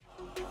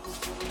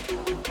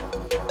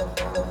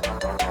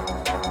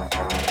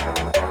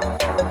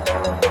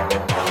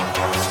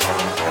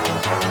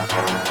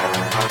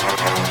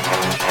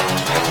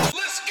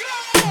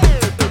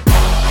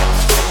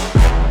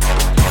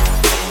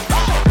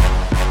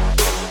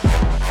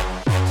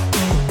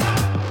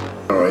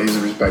he's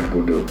a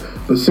respectable dude.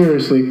 But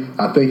seriously,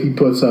 I think he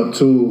puts up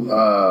two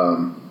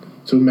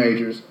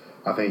majors.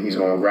 I think he's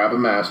going to grab a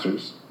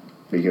Masters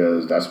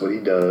because that's what he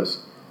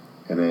does.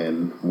 And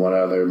then one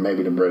other,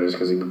 maybe the British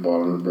because he was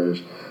balling the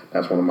British.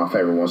 That's one of my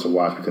favorite ones to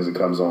watch because it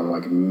comes on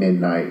like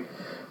midnight.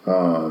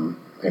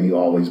 And he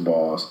always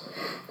balls.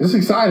 It's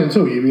exciting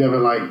too. You be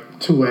having like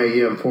 2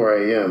 a.m., 4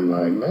 a.m.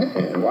 Like,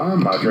 man, why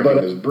am I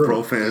drinking this brew?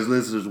 Pro fans,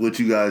 listeners, what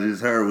you guys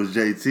just heard was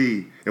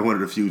JT, and one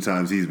of the few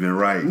times he's been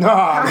right.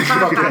 Nah, it's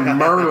fucking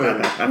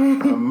Merlin.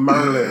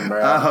 Merlin,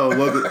 bro.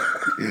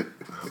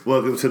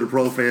 Welcome to the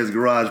Pro Fans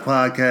Garage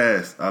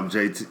Podcast. I'm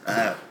JT.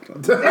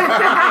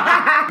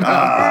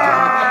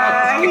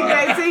 He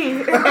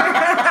JT.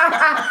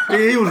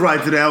 Yeah, he was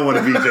right today. I want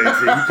to be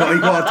JT. He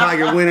called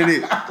Tiger winning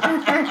it.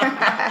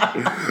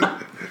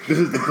 This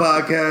is the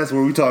podcast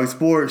where we talk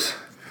sports.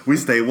 We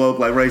stay woke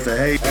like Raisa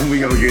hate, and we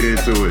gonna get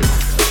into it.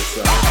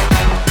 So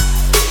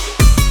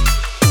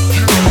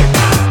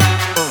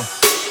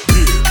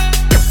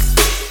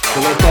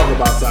let's talk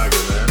about Tiger,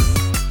 man.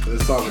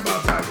 Let's talk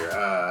about Tiger.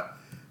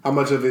 How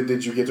much of it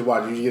did you get to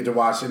watch? Did you get to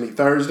watch any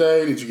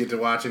Thursday? Did you get to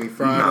watch any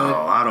Friday? No,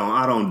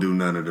 I don't do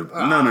none of the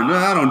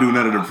I don't do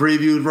none of the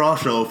previews. Raw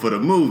show for the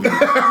movie.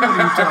 What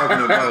are you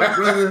talking about,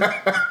 brother?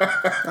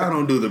 I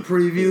don't do the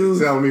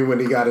previews. Tell me when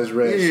he got his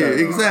red shirt.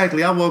 Yeah,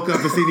 exactly. I woke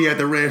up and see he had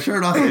the red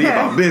shirt. I said, he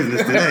about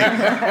business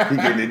today. He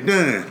getting it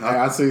done.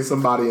 I see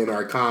somebody in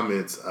our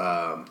comments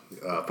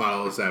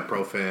follow us at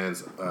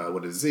ProFans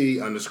with a Z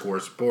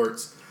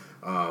 _sports.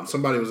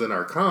 Somebody was in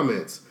our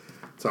comments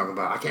talking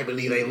about, I can't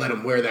believe they let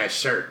him wear that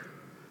shirt.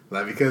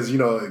 Like, because, you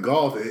know, in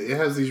golf, it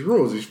has these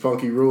rules, these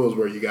funky rules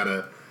where you got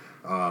to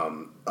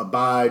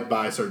abide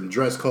by certain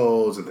dress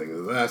codes and things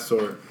of that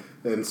sort.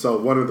 And so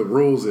one of the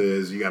rules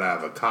is you got to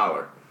have a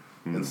collar.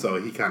 And so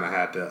he kind of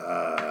had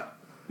to...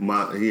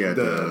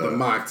 the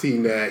mock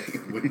T-neck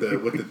with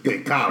the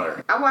thick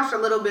collar. I watched a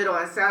little bit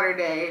on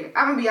Saturday.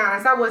 I'm gonna be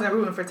honest, I wasn't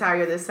rooting for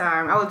Tiger this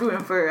time. I was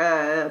rooting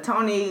for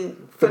Tony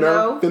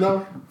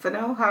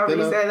Finau, however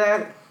you say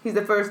that. He's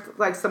the first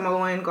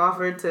Samoan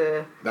golfer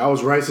to. That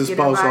was Raisa's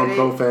post on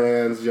Pro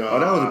Fans, y'all. Oh,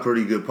 that was a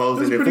pretty good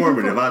post and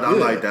informative. I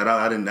like that.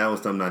 I didn't. That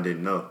was something I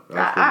didn't know.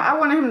 I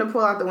wanted him to pull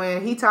out the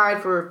win. He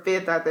tied for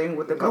 5th, I think,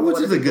 with the couple. Which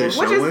is a good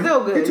show. Which is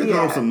still good. He took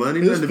home some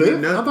money. Nothing to be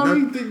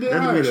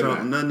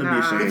ashamed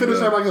of. He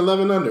finished at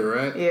 11 under,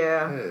 right?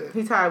 Yeah.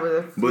 He tied with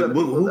a few other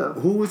people, though.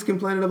 Who was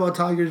complaining about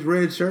Tiger's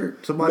red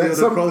shirt? Somebody on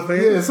the Pro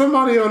Fans? Yeah,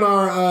 somebody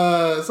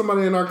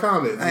in our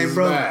comments. Hey,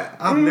 bro,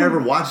 I've never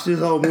watched this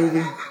whole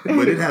movie,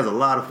 but it has a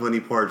lot of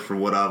funny parts from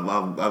what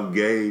I've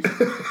gauged.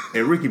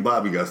 And Ricky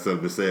Bobby got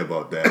something to say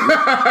about that.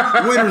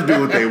 Winners do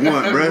what they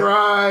want, bro.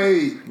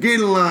 Right. Get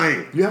in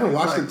line. You haven't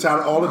watched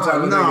all the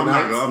time. No,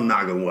 I'm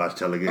not gonna watch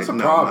Telegate. That's a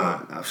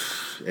problem.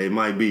 It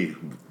might be,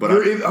 but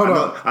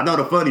I know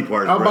the funny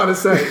part. I'm about to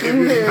say, if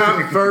you're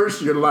not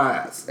first, you're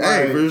last.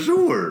 Hey, right? for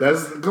sure.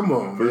 Come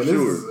on, for man.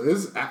 sure.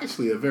 This is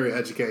actually a very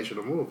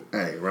educational movie.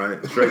 Hey,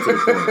 right, straight to the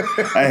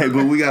point. Hey,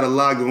 but we got a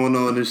lot going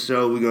on this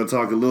show. We're gonna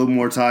talk a little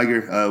more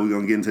Tiger. We're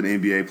gonna get into the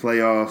NBA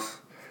playoffs.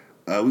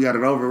 We got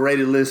an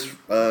overrated list.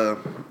 Given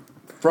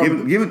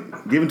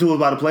to us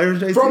by the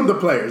players, JC? From the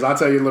players. I'll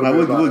tell you a little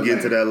bit about it. We'll get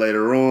into that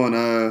later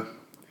on.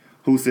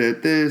 Who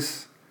said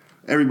this?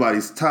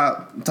 Everybody's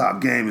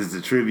top game is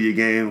the trivia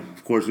game.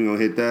 Of course, we're going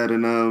to hit that.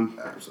 And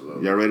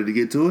absolutely. Y'all ready to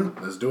get to it?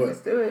 Let's do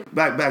it.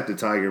 Back to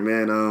Tiger,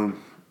 man.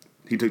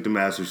 He took the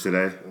Masters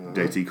today. Mm-hmm.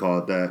 JT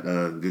called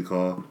that. Good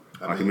call.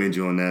 I commend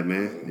you on that,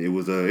 man. It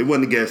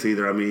wasn't a guess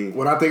either. I mean,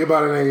 when I think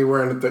about it, he's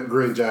wearing the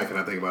green jacket,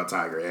 I think about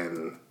Tiger.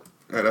 And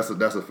yeah, that's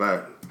a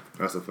fact.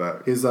 That's a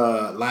fact. His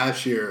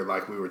last year,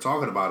 like we were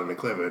talking about in the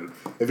clip, and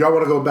if y'all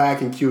want to go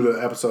back and cue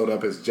the episode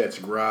up, it's Jets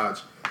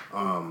Garage.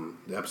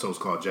 The episode's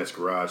called Jets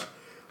Garage.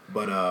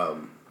 But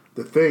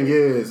the thing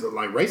is,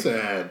 like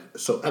Raisa had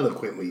so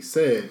eloquently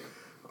said,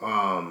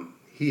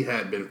 he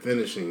had been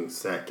finishing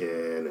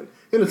second and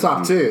in the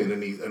top 10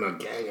 in a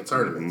gang of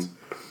tournaments. Mm-hmm.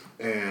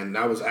 And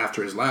that was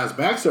after his last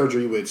back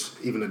surgery, which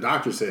even the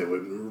doctor said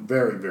went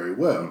very, very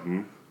well.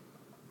 Mm-hmm.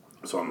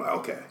 So I'm like,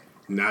 okay,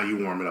 now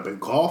you warming up.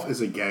 And golf is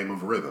a game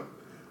of rhythm.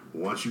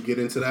 Once you get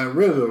into that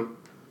rhythm,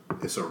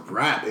 it's a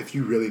wrap if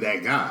you really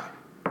that guy.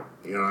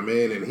 You know what I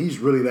mean? And he's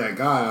really that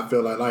guy. I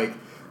feel like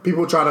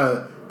people try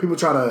to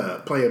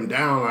play him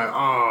down like,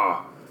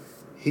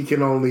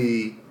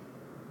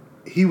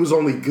 he was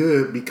only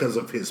good because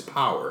of his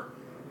power.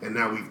 And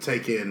now we've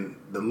taken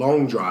the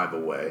long drive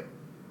away.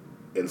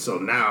 And so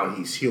now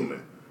he's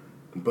human.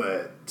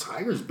 But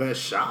Tiger's best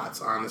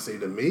shots, honestly,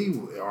 to me,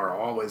 are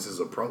always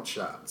his approach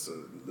shots.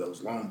 And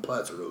those long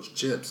putts or those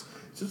chips.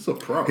 It's just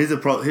approach. His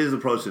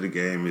approach to the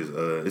game is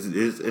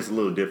it's a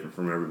little different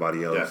from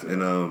everybody else.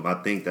 Definitely. And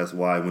I think that's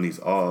why when he's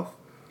off,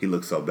 he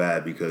looks so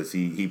bad because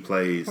he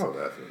plays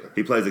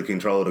a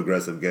controlled,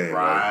 aggressive game.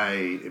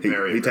 Right.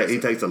 He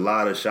takes a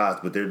lot of shots,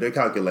 but they're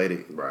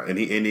calculated. Right. And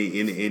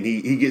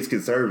he gets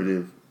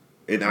conservative.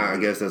 And I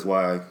guess that's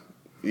why,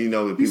 you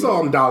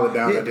saw him dial it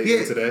down at the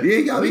end today.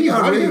 Yeah,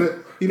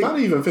 he might have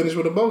even finished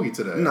with a bogey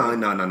today. No.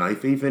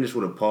 He finished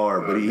with a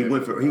par, but he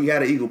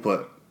had an eagle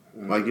putt.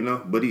 Like,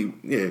 but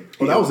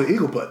Well, that was an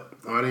eagle putt.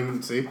 I didn't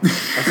even see. I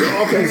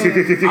said,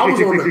 okay, I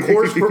was on the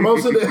course for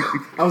most of it.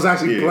 I was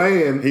actually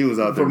playing. He was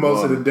out there for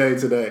most of the day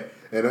today.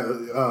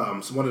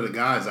 And so one of the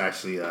guys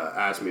actually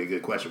asked me a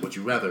good question. Would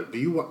you rather, do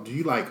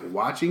you like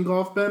watching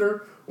golf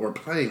better or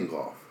playing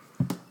golf?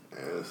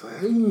 And it's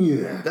like,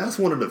 yeah. That's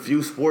one of the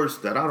few sports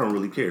that I don't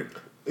really care.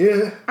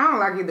 Yeah. I don't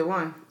like either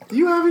one.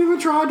 You haven't even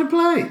tried to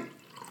play.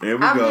 There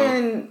we I've go.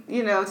 been,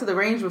 to the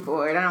range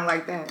before, and I don't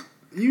like that.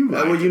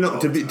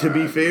 To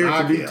be fair,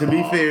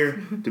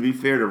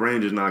 the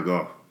range is not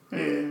golf.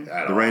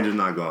 Yeah, the range is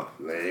not golf.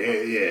 Yeah,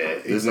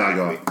 exactly. It's not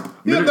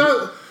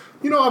golf.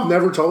 Yeah, I've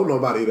never told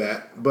nobody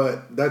that,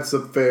 but that's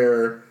a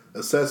fair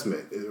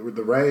assessment.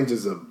 The range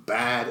is a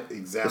bad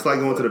example. It's like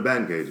going to the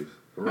batting cages.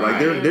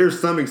 Right. Like there's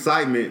some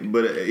excitement,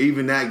 but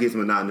even that gets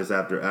monotonous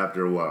after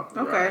a while.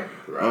 Okay,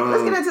 right.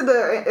 Let's get into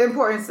the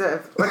important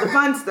stuff, or the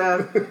fun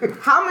stuff.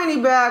 How many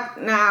back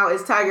now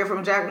is Tiger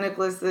from Jack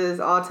Nicklaus's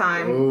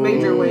all-time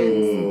major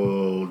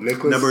wins?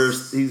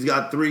 Nicklaus. He's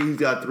got three.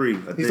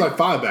 He's like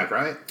 5 back,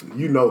 right?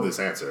 You know this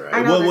answer,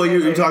 right? Well,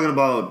 you're talking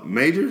about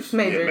majors?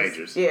 Majors. Yeah,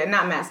 majors. Yeah,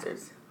 not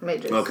Masters.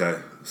 Majors. Okay,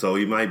 so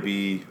he might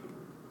be.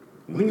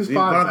 He's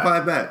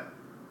 5 back.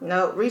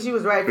 No, Rishi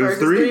was right It was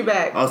first. It's 3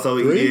 back. Oh, so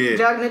Three? yeah.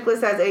 Jack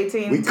Nicklaus has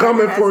 18. We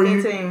coming for you.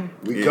 18.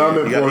 We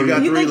coming for you.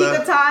 You think he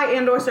could tie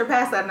and or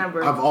surpass that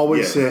number? I've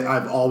always said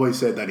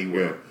that he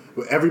will.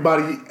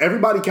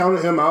 Everybody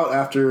counted him out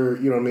after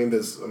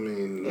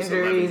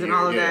injuries and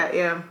all of that.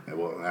 Yeah.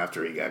 Well,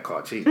 after he got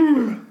caught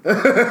cheating.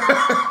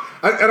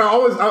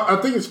 I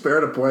think it's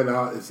fair to point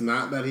out it's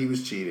not that he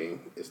was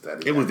cheating. It's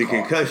that it was the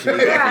concussion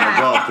he got from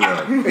the golf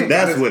club.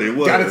 That's what it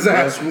was. Got his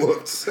ass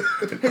whooped.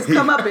 His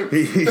comeuppance.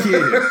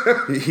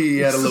 He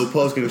had a little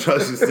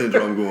post-concussion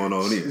syndrome going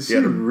on. She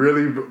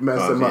really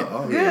messed him up.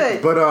 Oh,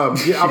 good. But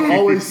I've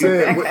always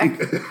said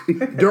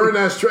during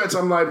that stretch,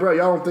 I'm like, bro,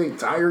 y'all don't think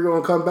Tiger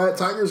gonna come back?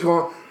 Tiger's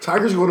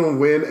gonna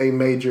win a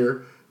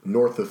major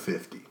north of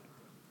 50.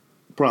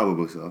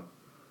 Probably so.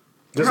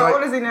 How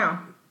old is he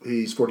now?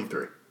 He's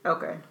 43.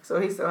 Okay, so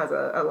he still has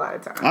a lot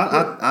of time.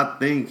 I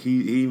think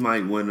he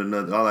might win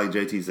another. I like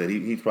JT said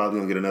he's probably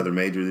gonna get another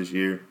major this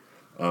year.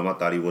 I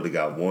thought he would have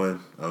got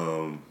one.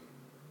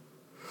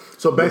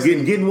 So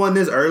basically, getting one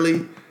this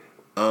early.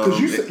 Because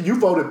you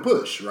voted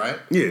Bush, right?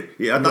 Yeah.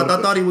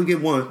 I thought he would get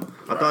one. Right.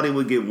 I thought he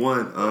would get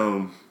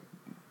one.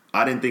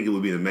 I didn't think it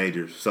would be the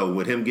majors. So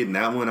with him getting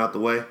that one out the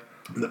way.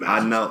 I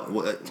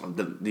know,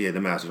 the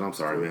Masters. I'm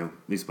sorry, man.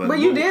 But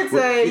you did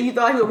say you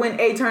thought he would win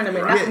a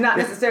tournament, not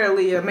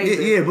necessarily a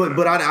major. Yeah,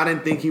 but I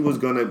didn't think he was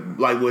gonna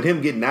with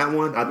him getting that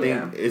one. I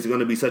think it's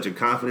gonna be such a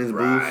confidence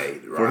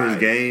boost for his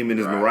game and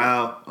his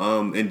morale.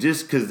 And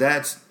just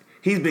because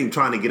he's been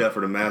trying to get up for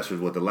the Masters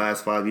the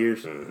last 5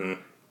 years. Mm-hmm.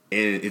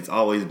 And it's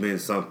always been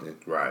something.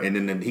 Right.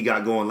 And then he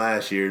got going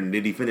last year. And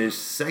did he finish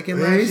second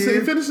last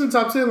year? He finished in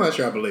top 10 last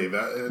year, I believe.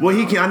 Well,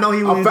 I know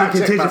he was in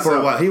contention for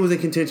a while. He was in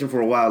contention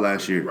for a while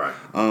last year. Right.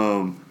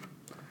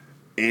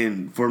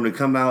 And for him to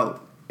come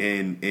out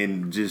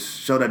and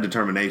just show that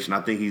determination, I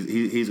think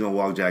he's going to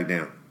walk Jack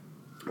down.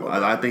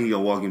 I think he's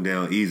going to walk him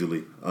down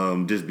easily.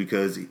 Just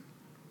because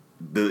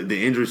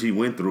the injuries he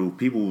went through,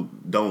 people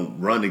don't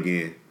run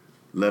again,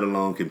 let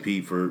alone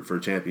compete for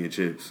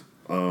championships.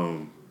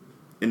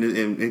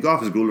 And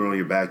golf is grueling on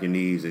your back, your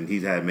knees, and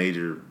he's had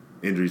major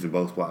injuries in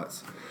both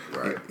spots.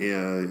 Right.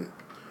 Yeah.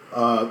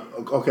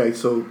 Okay,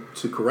 so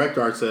to correct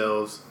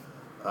ourselves,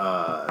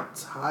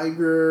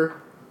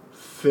 Tiger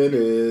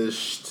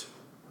finished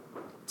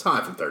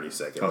tied for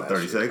 32nd. Oh,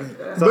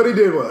 32nd? But he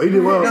did well. He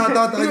did well.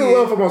 No, he did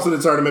well for most of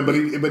the tournament, but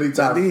he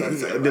tied for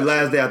 32nd. The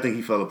last day, I think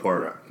he fell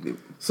apart. Right.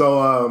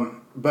 So,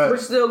 but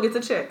which still gets a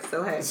check.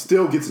 So hey,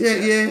 still gets a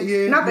check.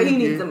 Yeah. Not that he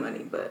needs the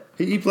money, but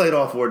he played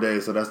all 4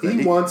 days, so that's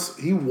he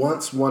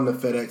once won the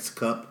FedEx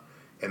Cup,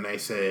 and they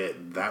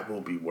said that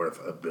will be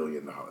worth $1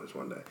 billion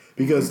one day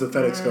because the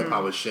FedEx Cup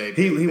how it's shaped.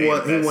 He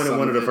won it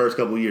one of the first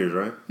couple of years,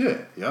 right? Yeah.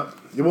 Yep.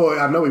 Well,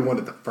 I know he won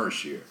it the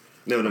first year.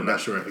 No, I'm not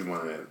sure if he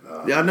won it.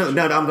 I know.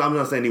 No, I'm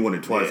not saying he won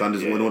it twice. I'm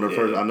just one of the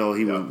first. I know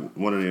he was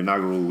one of the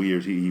inaugural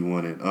years he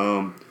won it.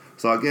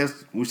 So I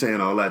guess we're saying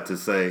all that to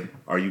say,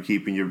 are you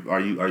keeping are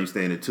you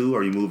staying at 2?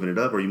 Are you moving it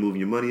up? Are you moving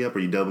your money up? Are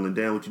you doubling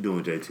down? What you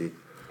doing, JT?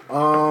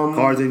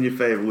 Cards in your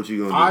favor. What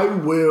you gonna do? I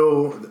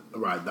will.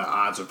 Right, the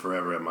odds are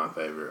forever in my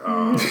favor.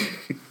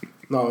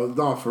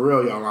 No, for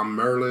real, y'all. I'm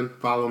Merlin.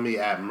 Follow me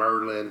at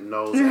Merlin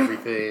knows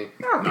everything.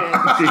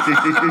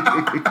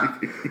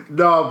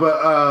 No,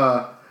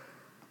 but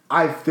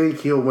I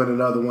think he'll win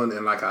another one.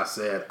 And like I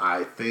said,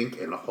 I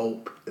think and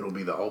hope it'll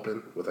be the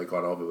Open. What they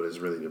call the Open, but it's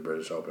really the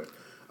British Open.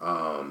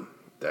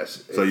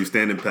 So you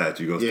standing pat?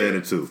 You gonna stand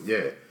at 2?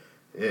 Yeah.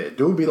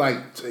 Dude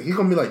he's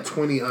gonna be like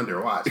 20 under.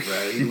 Watch,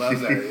 bro. He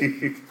loves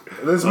that.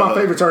 This is my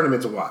favorite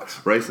tournament to watch.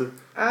 Raisa?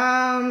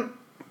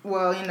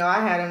 Well, I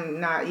had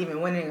him not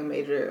even winning a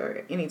major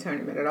or any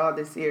tournament at all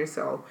this year,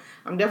 so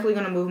I'm definitely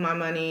gonna move my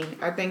money.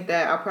 I think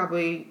that he'll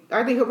probably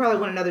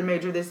win another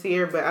major this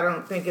year, but I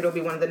don't think it'll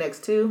be one of the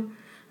next 2.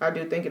 I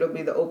do think it'll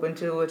be the Open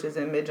 2, which is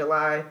in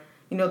mid-July.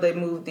 They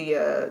moved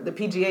the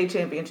PGA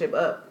Championship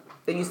up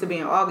It used to be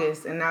in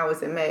August, and now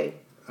it's in May.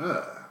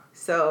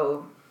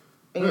 So,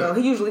 you know,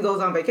 he usually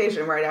goes on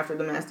vacation right after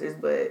the Masters,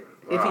 but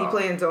if he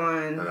plans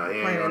on playing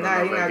at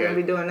night, he's not going to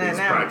be doing that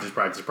now.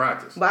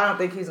 Practice. But I don't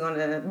think he's going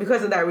to,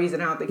 because of that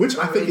reason, I don't think Which he's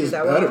I going think to is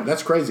that better. well.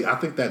 That's crazy. I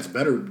think that's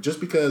better just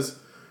because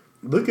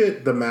look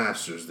at the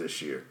Masters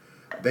this year.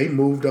 They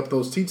moved up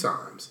those tee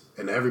times,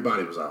 and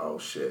everybody was like, "Oh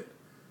shit,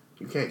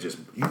 you can't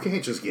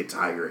just get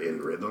Tiger in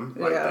rhythm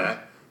like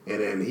that." And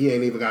then he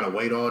ain't even got to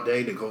wait all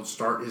day to go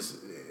start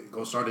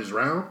his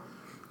round.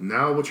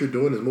 Now what you're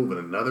doing is moving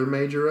another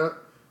major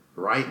up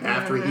right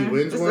after he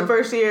wins one. It's the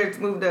first year it's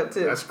moved up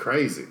too. That's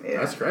crazy.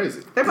 Yeah. That's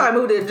crazy. They probably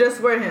moved it just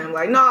for him.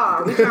 Like,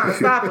 nah, we trying to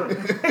stop him.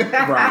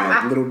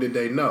 Right. Little did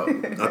they know.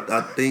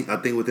 I think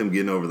with him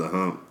getting over the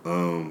hump,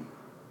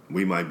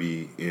 we might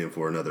be in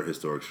for another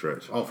historic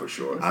stretch. Oh, for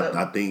sure.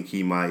 I think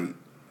he might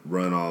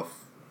run off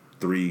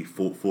 3,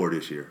 4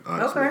 this year.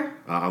 Honestly, okay.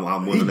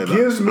 I'm willing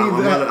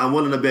to. I'm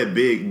willing to bet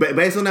big.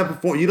 Based on that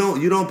perform, you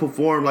don't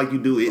perform like you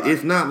do.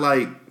 It's not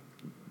like.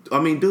 I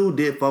mean, dude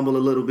did fumble a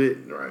little bit,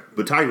 right?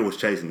 But Tiger was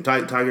chasing.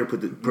 Tiger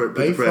put the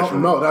pressure on.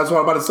 No, that's what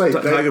I'm about to say.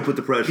 Tiger put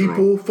the pressure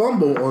People on.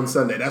 fumble on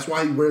Sunday. That's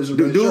why he wears a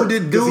red shirt.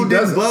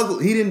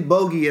 He didn't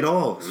bogey at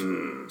all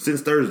since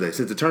Thursday.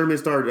 Since the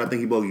tournament started, I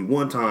think he bogeyed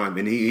one time,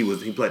 and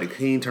he played a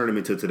clean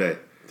tournament till today.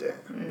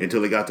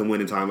 Until it got to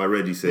winning time, like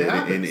Reggie said,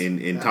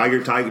 and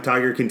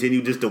Tiger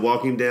continued just to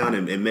walk him down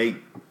and make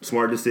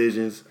smart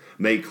decisions,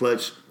 make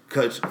clutch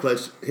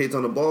hits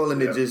on the ball,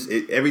 and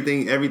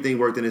everything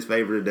worked in his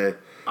favor today.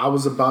 I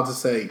was about to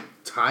say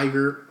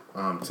Tiger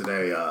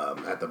today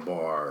at the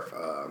bar.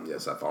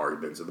 Yes, I've already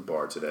been to the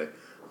bar today.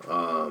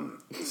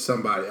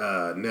 Somebody,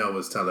 Nell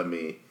was telling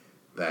me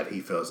that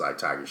he feels like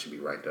Tiger should be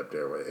ranked up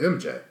there with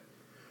MJ,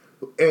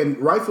 and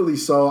rightfully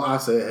so. I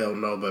said hell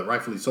no, but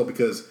rightfully so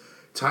because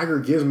Tiger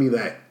gives me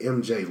that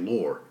MJ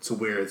lore to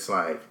where it's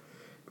like,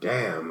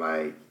 damn,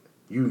 like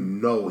you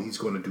know he's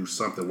going to do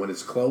something when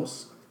it's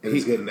close. And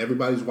he's getting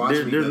everybody's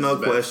watching. There's no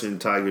question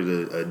Tiger's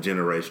a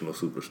generational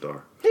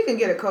superstar. He can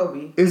get a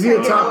Kobe. Is he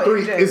a top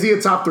 3? Is he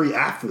a top 3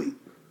 athlete?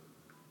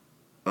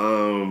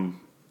 It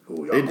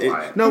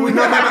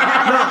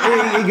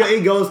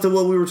goes to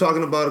what we were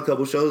talking about a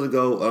couple shows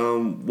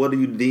ago. What do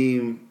you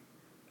deem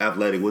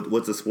athletic?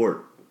 What's a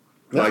sport?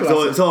 Like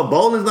so if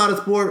bowling's not a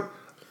sport.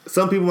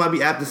 Some people might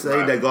be apt to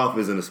say that golf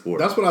isn't a sport.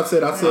 That's what I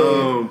said. I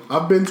said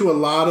I've been to a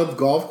lot of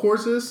golf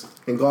courses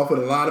and golf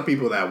with a lot of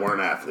people that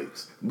weren't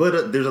athletes.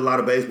 But there's a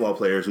lot of baseball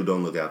players who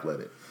don't look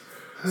athletic.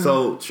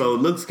 So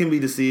looks can be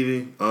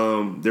deceiving.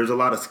 There's a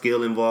lot of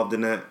skill involved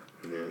in that.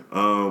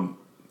 Yeah.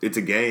 It's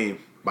a game.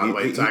 By the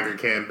way, Tiger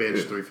can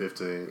bench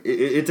 315.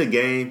 It's a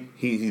game.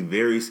 He's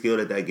very skilled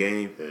at that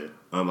game. Yeah.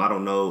 I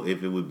don't know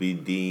if it would be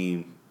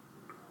deemed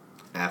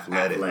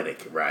athletic.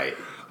 Athletic, right.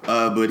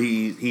 But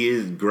he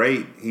is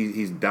great.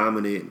 He's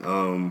dominant.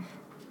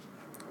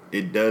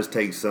 It does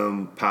take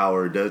some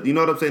power. You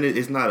know what I'm saying?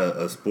 It's not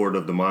a sport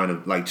of the mind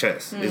of like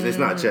chess. It's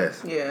not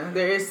chess. Yeah,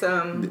 there is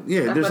some.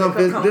 Yeah, there's some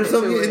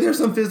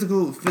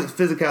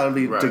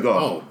physicality to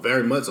golf. Oh,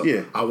 very much so.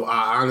 Yeah.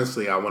 I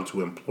honestly want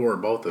to implore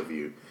both of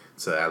you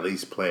to at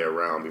least play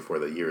around before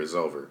the year is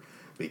over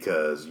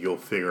because you'll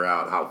figure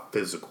out how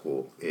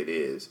physical it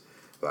is.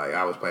 Like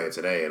I was playing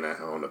today and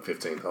on the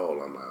 15th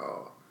hole, I'm like,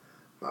 oh.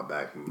 My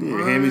back. Your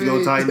hammies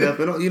gonna tighten up,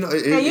 and you know.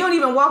 And you don't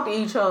even walk to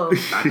each hole.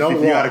 I don't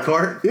walk. You got a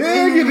cart?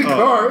 Yeah, get the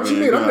cart. What you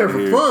mean? I'm there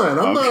for fun.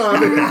 I'm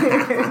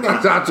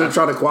not out there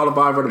trying to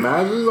qualify for the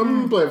Masters.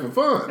 I'm playing for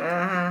fun.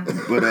 Uh-huh.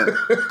 But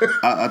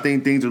I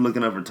think things are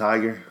looking up for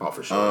Tiger. Oh,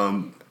 for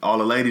sure. All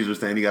the ladies are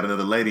saying he got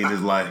another lady in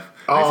his life.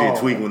 I see a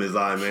twinkle in his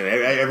eye, man.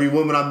 Every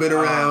woman I've been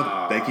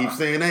around, they keep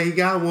saying, "Hey, he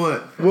got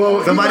one."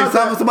 Well,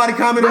 somebody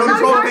commented on his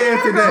profile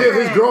today.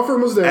 Yeah, his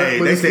girlfriend was there. Hey,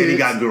 they said he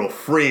got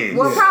girlfriends.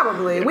 Well,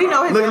 probably. We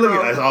know his. Look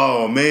at that.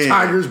 Oh man,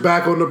 Tiger's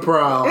back on the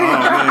prowl. Oh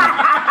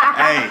man.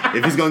 Hey,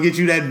 if he's gonna get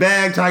you that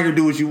bag, Tiger,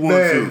 do what you want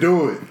to.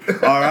 Do it.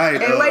 All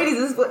right. And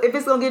ladies, if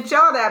it's gonna get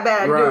y'all that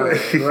bag, do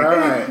it.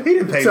 Right. He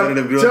didn't pay none of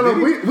them girls. Tell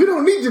him we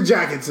don't need your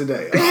jacket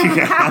today.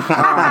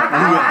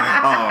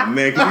 Oh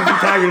man, can you see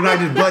Tiger tonight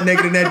just butt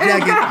naked in that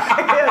jacket?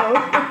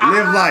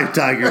 Live life,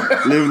 Tiger.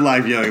 Live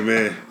life, young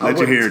man. Let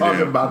your hair down.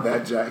 Talking about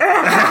that jacket.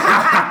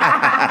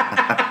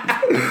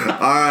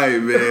 All right,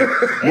 man.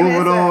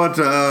 Moving on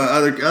to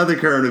other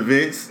current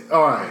events.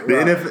 All right.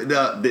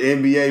 The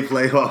NBA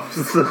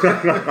playoffs.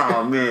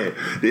 Oh man,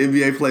 the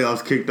NBA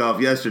playoffs kicked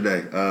off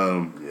yesterday.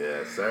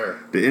 Yes, sir.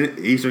 The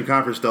Eastern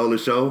Conference stole the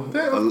show.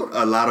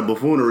 A lot of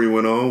buffoonery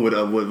went on with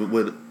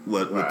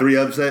 3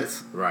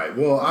 upsets. Right.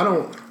 Well, I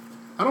don't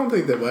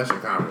think that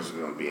Western Conference is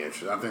going to be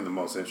interesting. I think the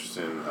most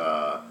interesting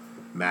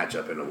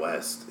matchup in the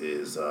West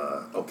is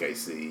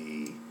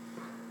OKC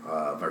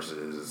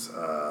versus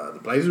the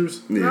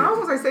Blazers. Yeah. No, I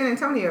was going to say San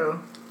Antonio.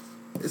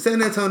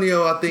 San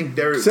Antonio, I think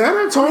San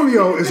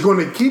Antonio is going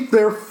to keep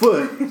their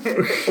foot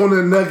on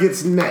the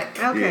Nuggets'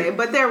 neck. Okay,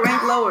 but they're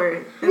ranked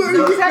lower.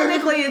 So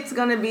technically it's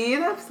going to be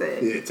an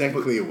upset. Yeah,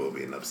 technically it will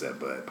be an upset,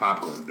 but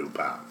Pop going to do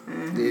Pop.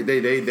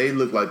 Mm-hmm. They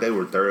look like they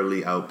were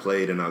thoroughly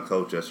outplayed and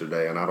outcoached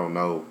yesterday, and I don't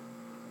know.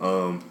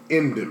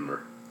 In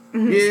Denver.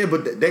 Yeah,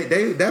 but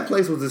they that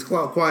place was as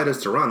quiet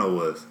as Toronto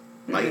was.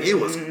 Like, it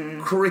was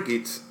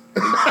crickets.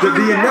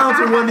 The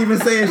announcer wasn't even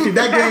saying shit.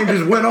 That game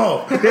just went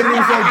off. They didn't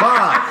even say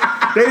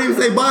bye. They didn't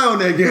even say bye on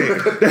that game.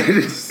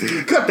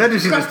 That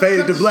just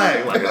faded to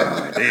black. Like,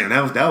 oh, damn,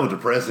 that was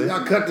depressing.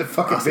 Y'all cut the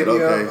fucking video.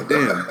 Okay,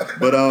 damn.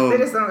 But they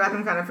just don't got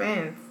them kind of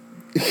fans.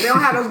 They don't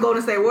have those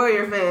Golden State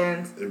Warrior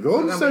fans.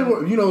 Golden State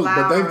Warrior, you know,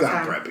 but they've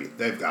got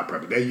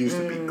preppy. They used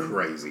to be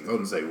crazy.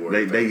 Golden State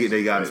Warrior.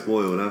 They got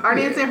spoiled, huh? Are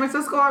they in San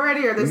Francisco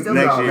already, or are they still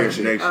next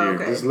year?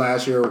 Okay. This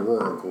last year,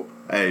 Oracle.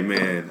 Hey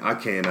man, I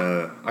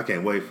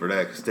can't wait for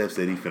that. Steph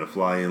said he's finna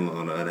fly in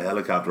on a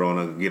helicopter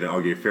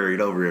get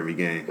ferried over every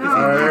game.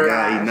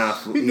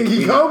 You think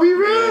he Kobe,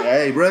 bro?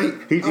 Hey, bro,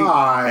 he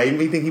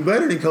think he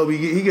better than Kobe.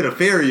 He get a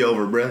ferry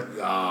over, bro.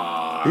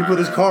 He put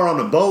his car on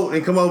the boat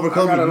and come over.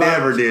 Kobe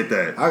never did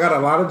that. I got a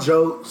lot of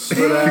jokes for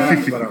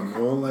that, but I'm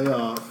gonna lay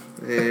off.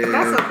 Yeah.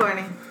 That's so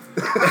corny. He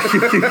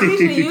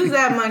should use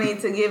that money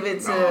to give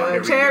it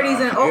to charities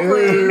in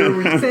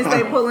Oakland since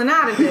they pulling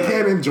out of there. He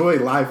can't enjoy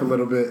life a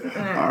little bit.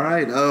 All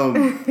right.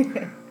 Well,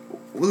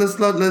 let's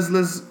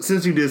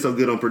since you did so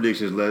good on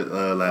predictions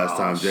last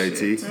time,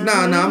 JT.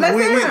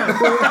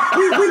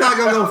 We're not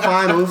gonna go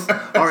finals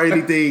or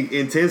anything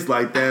intense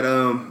like that.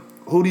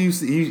 Who do you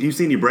see? You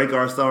seen any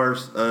breakout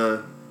stars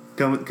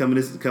coming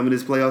this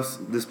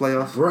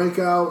playoffs?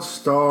 Breakout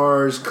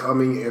stars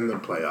coming in the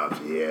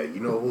playoffs. Yeah, you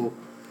know who?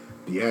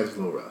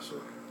 D'Angelo Russell.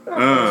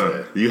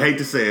 You hate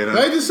to say it.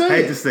 Huh? Hate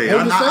to say it.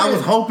 I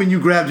was hoping you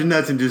grabbed your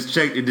nuts and just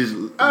checked it. Just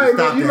stop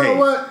the hate. You know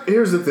what?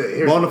 Here's the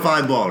thing.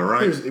 Bonafide baller,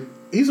 right?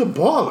 He's a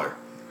baller.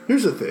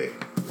 Here's the thing.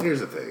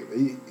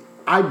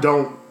 I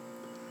don't.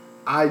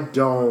 You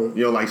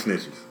don't like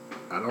snitches.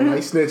 I don't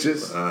like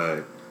snitches. All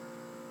right.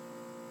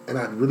 And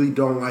I really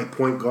don't like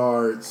point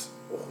guards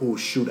who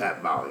shoot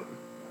at volume.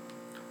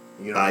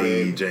 You know what I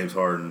mean? James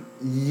Harden.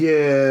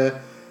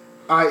 Yeah.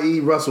 I.e.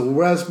 Russell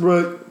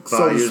Westbrook.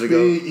 5 years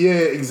ago. Yeah,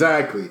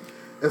 exactly.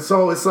 And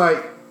so it's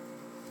like,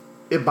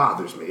 it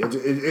bothers me.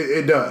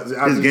 It does.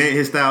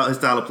 His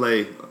style of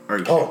play.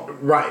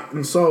 Right.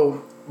 And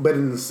so, but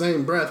in the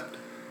same breath,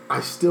 I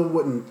still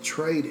wouldn't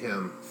trade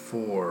him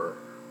for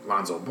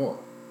Lonzo Ball.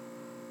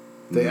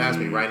 They asked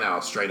me right now,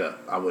 straight up,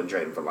 I wouldn't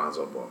trade him for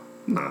Lonzo Ball.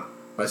 Nah.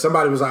 Like,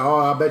 somebody was like,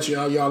 I bet you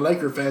y'all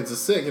Laker fans are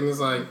sick. And it's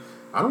like,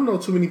 I don't know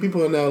too many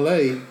people in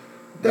L.A.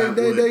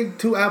 They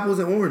two apples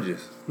and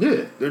oranges.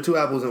 Yeah. They're two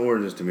apples and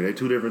oranges to me. They're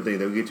two different things.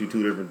 They'll get you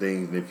two different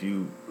things. And if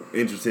you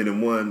interested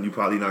in one, you're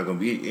probably not going to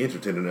be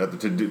interested in the other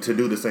to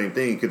do the same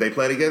thing. Could they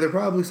play together?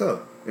 Probably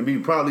so. And be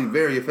probably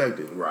very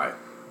effective. Right.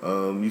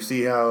 You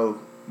see how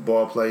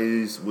Ball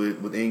plays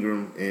with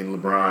Ingram and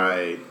LeBron.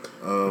 Right.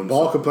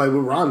 Ball could play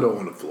with Rondo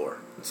on the floor.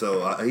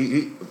 So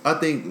I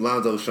think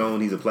Lonzo's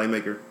shown he's a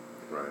playmaker.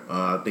 Right.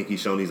 I think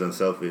he's shown he's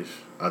unselfish.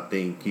 I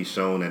think he's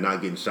shown that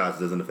not getting shots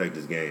doesn't affect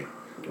his game,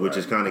 which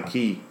is kind of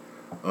key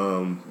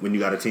when you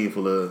got a team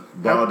full of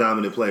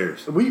ball-dominant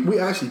players. We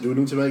actually do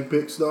need to make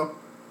picks, though.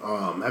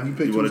 Have you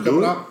picked you who's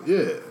coming out?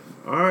 Yeah.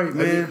 All right,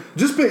 man.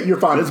 Just pick your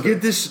final. Let's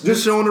get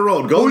this show on the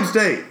road. Golden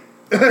State.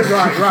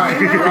 right.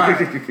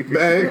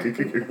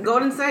 Man.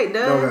 Golden State, duh.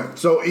 Okay.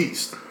 So,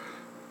 East.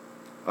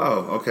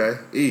 Oh, okay.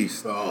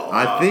 East.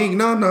 I think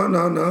no. All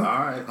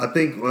right. I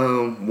think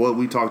what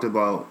we talked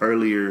about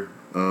earlier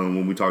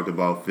when we talked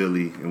about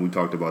Philly and we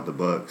talked about the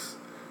Bucks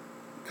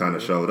kind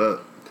of showed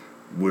up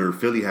where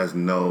Philly has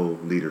no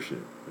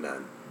leadership.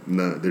 None.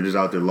 They're just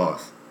out there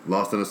lost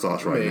in the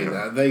sauce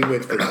now. They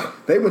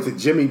went to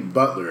Jimmy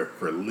Butler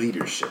for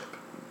leadership.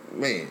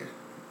 Man.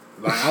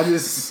 Like,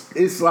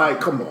 it's like,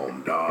 come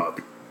on,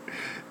 dog.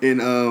 And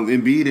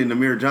Embiid and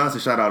Amir Johnson,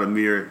 shout out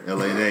Amir,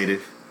 LA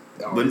native.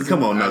 But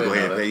come on,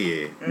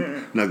 knucklehead.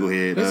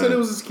 Knucklehead. They said it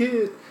was his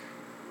kid.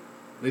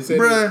 They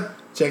said,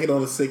 check it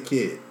on a sick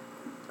kid.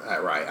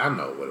 Right, I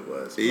know what it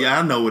was. Yeah,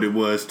 I know what it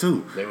was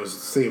too. They was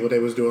seeing what they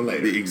was doing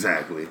later.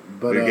 Exactly.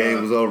 But the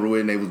game was over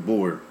with and they was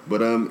bored.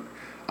 But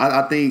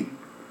I think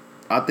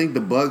the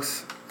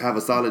Bucks have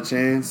a solid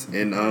chance.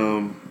 And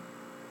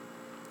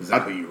is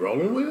that who you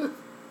rolling with?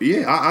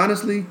 Yeah,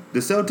 honestly, the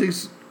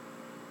Celtics,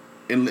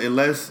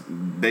 unless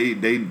they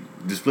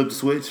just flip the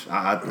switch,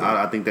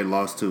 I think they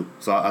lost too.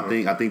 So I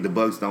think the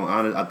Bucks don't.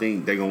 I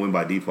think they're gonna win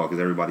by default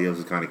because everybody else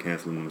is kind of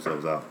canceling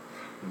themselves out.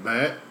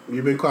 Matt,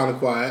 you've been kind of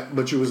quiet,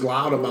 but you was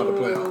loud about the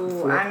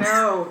playoffs. I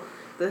know.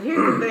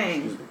 Here's the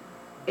thing: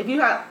 if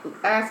you had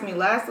asked me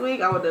last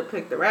week, I would have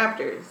picked the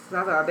Raptors.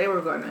 I thought they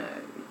were gonna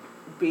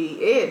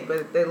be it,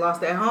 but they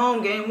lost at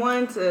home, game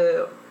 1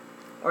 to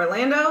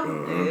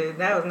Orlando. And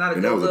that was not a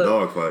good look. That was a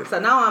dog fight. So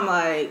now I'm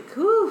like,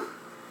 whew.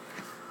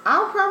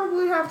 I'll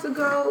probably have to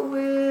go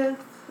with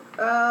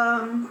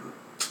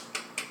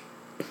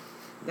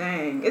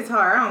dang, it's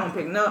hard. I don't want to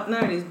pick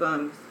none of these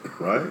bums.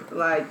 Right?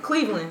 Like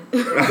Cleveland. The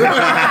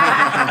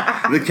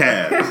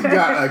Cavs. You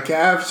got a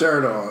Cavs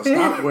shirt on.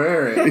 Stop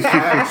wearing a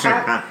Cavs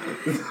shirt.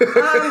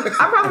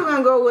 I'm probably going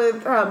to go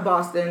with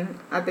Boston.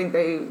 I think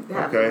they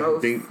have the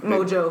most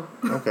mojo.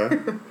 Okay.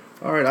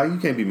 All right, you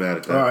can't be mad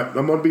at that. All right,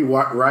 I'm going to be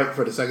right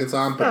for the second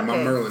time, putting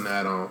my Merlin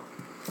hat on.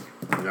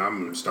 I'm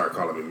going to start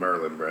calling me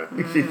Merlin, bro.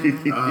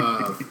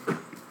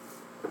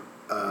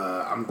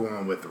 I'm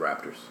going with the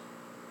Raptors.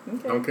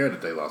 Okay. Don't care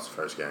that they lost the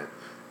first game.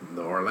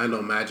 The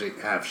Orlando Magic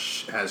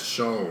has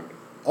shown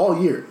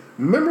all year.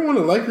 Remember when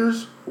the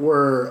Lakers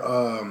were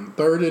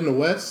third in the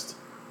West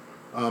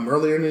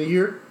earlier in the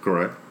year?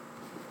 Correct.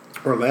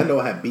 Orlando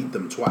had beat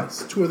them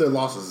twice. 2 of their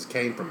losses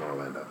came from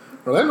Orlando.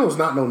 Orlando's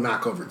not no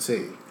knockover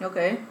team.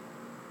 Okay.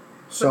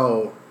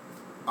 So,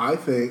 I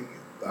think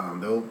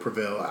they'll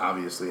prevail,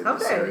 obviously, in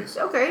this series.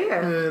 Okay,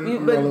 yeah.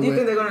 But do you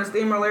think they're going to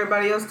steamroll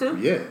everybody else, too?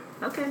 Yeah.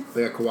 Okay.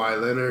 They have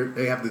Kawhi Leonard.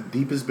 They have the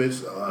deepest bench,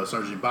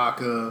 Serge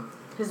Ibaka.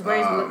 His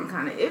braids looking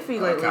kind of iffy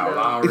lately, Kyle though.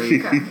 Lowry.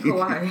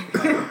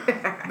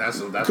 Kawhi. That's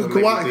what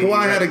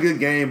Kawhi had a good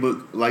game,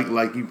 but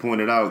like you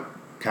pointed out,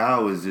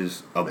 Kyle is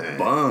just a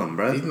bum,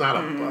 bro. He's not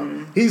a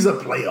bum. He's a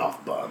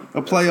playoff bum.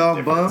 A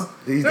playoff bum?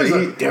 He's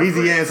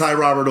the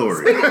anti-Robert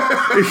Ory.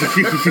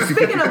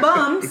 Speaking of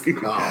bums,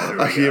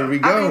 here we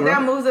go. I think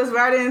that moves us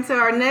right into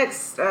our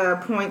next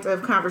point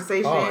of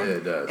conversation. Oh, yeah,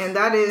 it does. And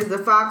that is the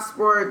Fox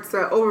Sports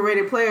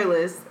overrated player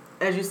list.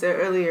 As you said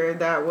earlier,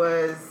 that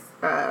was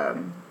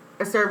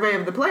a survey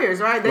of the players,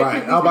 right?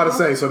 Right. I was about to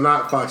say, so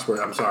not Fox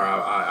Sports. I'm sorry,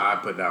 I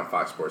put down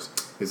Fox Sports.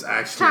 It's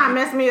actually trying to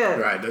mess me up.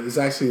 Right. It's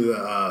actually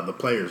the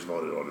players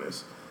voted on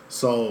this.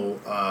 So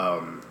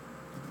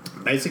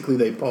basically,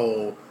 they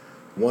poll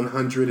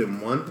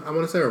 101, I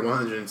want to say, or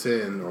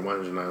 110 or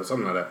 109,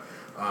 something like that.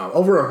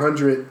 Over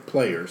 100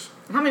 players.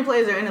 How many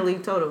players are in the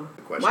league total?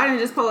 Why didn't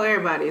you just poll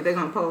everybody? They're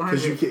gonna poll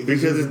 100.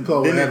 Because it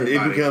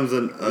becomes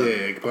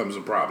it becomes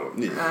a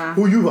problem. Yeah.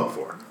 Who you vote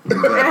for?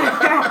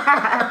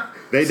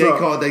 They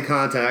called their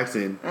contacts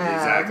and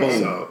exactly. Boom,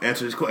 So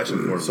answer this question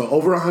for them. So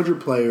over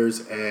 100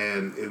 players,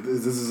 and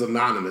this is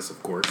anonymous,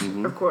 of course.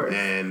 Mm-hmm. Of course.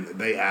 And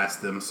they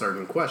asked them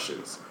certain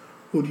questions.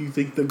 Who do you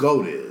think the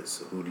GOAT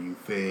is? Who do you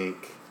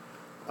think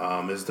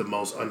is the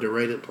most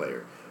underrated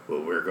player?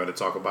 What we're going to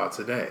talk about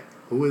today.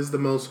 Who is the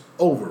most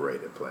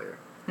overrated player?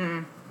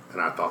 And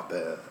I thought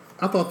the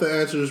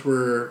answers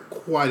were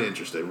quite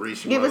interesting.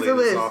 Reese, give us a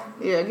list.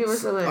 Yeah, give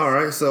us a list. All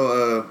right,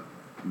 so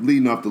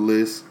leading off the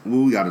list,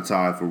 we got a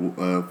tie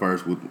for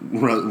first with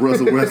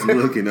Russell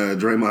Westbrook and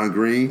Draymond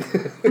Green.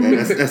 And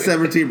that's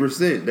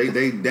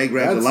 17%. They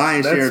grabbed the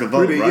lion's share of the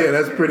vote, right? Yeah,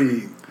 that's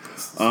pretty.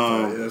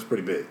 That's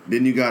pretty big.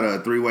 Then you got a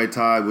 3-way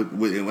tie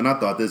with and I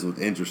thought this was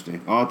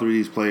interesting. All 3 of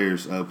these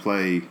players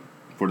play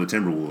for the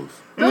Timberwolves.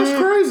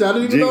 That's crazy. I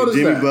didn't even notice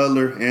Jimmy that.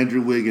 Butler,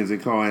 Andrew Wiggins, and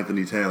Karl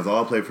Anthony Towns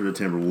all play for the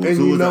Timberwolves. And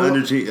who was an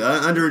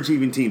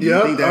underachieving team. Do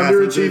you think that has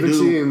something to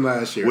do team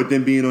last year with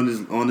them being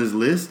on this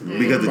list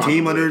because the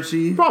team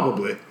underachieved?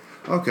 Probably.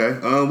 Okay.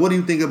 What do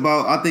you think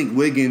about? I think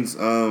Wiggins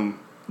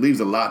leaves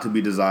a lot to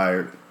be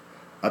desired.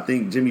 I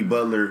think Jimmy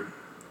Butler.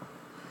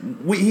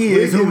 He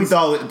is who we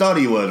thought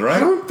he was, right? I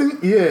don't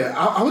think. Yeah,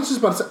 I was just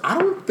about to say. I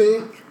don't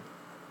think.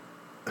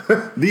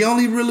 The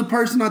only real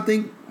person I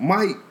think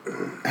might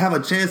have a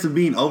chance of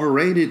being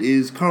overrated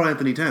is Karl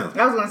Anthony Towns.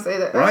 I was going to say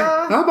that. Right?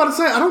 I was about to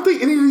say, I don't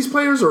think any of these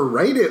players are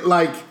rated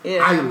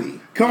highly.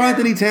 Karl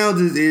Anthony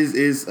Towns is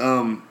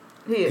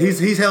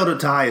he's held up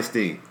to high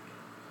esteem.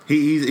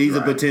 He's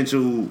a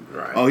potential.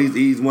 Right. Oh,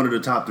 he's one of the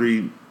top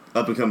 3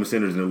 up and coming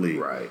centers in the league.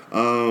 Right.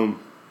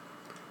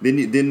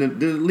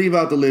 Then leave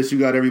out the list. You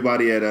got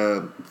everybody at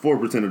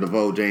 4% of the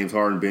vote: James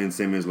Harden, Ben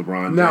Simmons,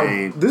 LeBron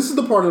James. Now, this is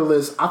the part of the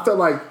list. I felt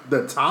like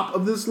the top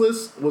of this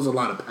list was a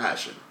lot of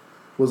passion,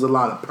 was a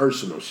lot of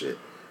personal shit.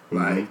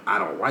 Like, I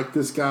don't like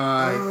this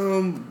guy.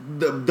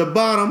 The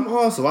bottom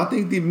also. I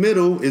think the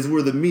middle is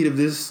where the meat of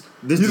this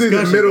discussion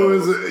think the middle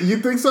goes. is? You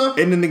think so?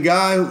 And then the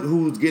guy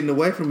who's getting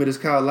away from it is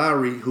Kyle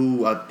Lowry,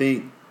 who I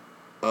think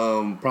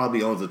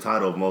probably owns the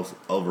title of most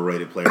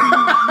overrated player.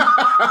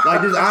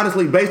 Like, just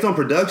honestly, based on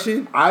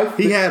production,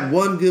 he had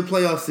one good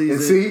playoff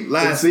season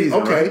last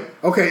season. Okay, right?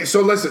 okay.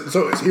 So listen.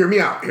 So hear me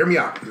out. You're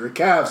a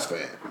Cavs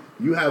fan.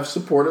 You have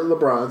supported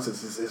LeBron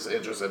since his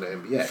interest in the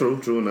NBA.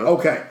 True enough.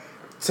 Okay,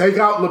 take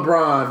out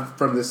LeBron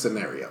from this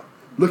scenario.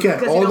 Look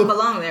at all the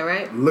belong there,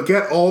 right? Look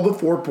at all the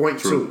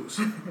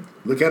 4.2s.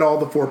 Look at all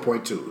the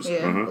 4.2s.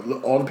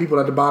 Yeah. All the people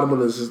at the bottom of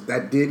this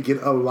that did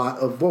get a lot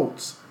of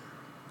votes.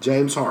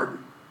 James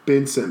Harden,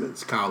 Ben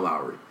Simmons, Kyle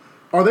Lowry.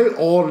 Are they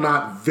all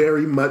not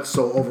very much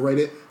so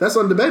overrated? That's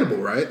undebatable,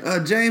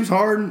 right? James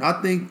Harden,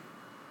 I think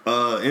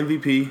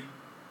MVP.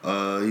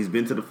 He's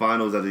been to the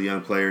finals as a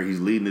young player. He's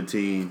leading the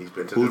team. He's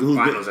been to the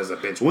finals as a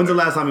bench player. When's the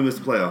last time he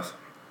missed the playoffs?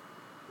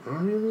 He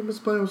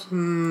missed playoffs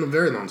in a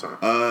very long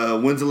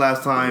time. When's the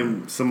last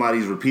time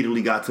somebody's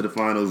repeatedly got to the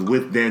finals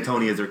with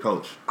D'Antoni as their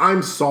coach?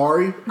 I'm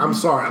sorry.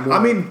 It's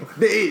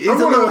a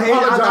little hate.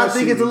 I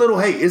think it's a little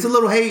hate. It's a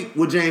little hate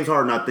with James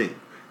Harden, I think.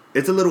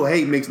 It's a little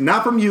hate mixed,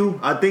 not from you.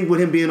 I think with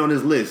him being on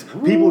his list,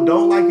 people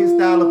don't like his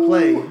style of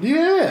play.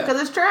 Yeah,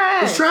 because it's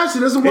trash. It's trash.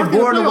 It doesn't work. It's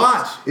boring to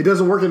watch. It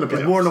doesn't work in the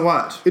playoffs. It's boring to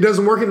watch. It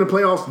doesn't work in the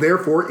playoffs.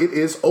 Therefore, it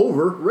is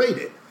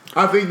overrated.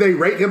 I think they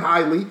rate him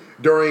highly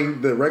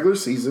during the regular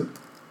season,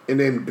 and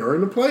then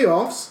during the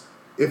playoffs,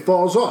 it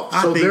falls off.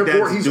 So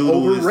therefore, he's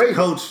overrated.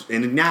 Coach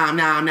and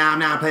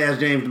now pass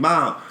James the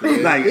ball.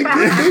 Like it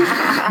could be.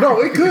 No,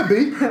 it could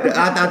be.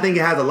 I think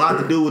it has a lot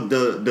to do with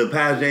the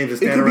pass James and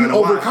stand around. It could be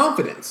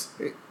overconfidence.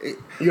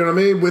 You know what I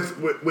mean?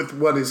 With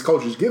what his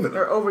coach is giving.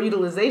 Or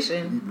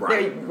overutilization.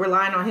 Right. They're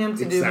relying on him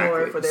to do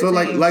more for their team.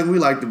 So like we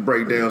like to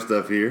break down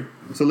stuff here.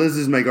 So let's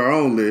just make our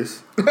own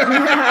list.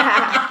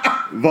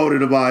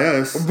 Voted by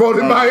us.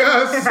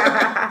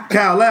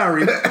 Kyle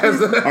Lowry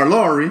or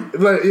Laurie,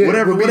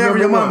 whatever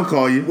your mama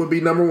call you, would be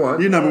number one.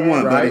 You're number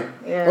one, right?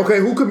 buddy. Yeah. Okay,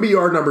 who could be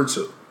our number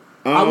two?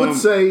 I would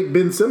say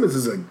Ben Simmons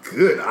is a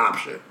good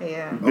option.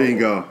 Yeah.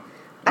 Bingo.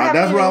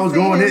 That's where I was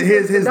going.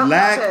 His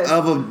lack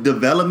of a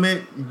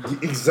development,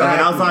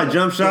 exactly, of an outside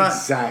jump shot,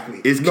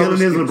 is killing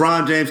his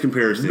LeBron James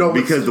comparison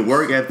because the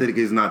work ethic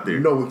is not there.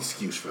 No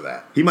excuse for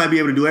that. He might be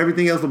able to do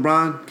everything else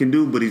LeBron can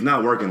do, but he's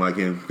not working like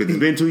him because it's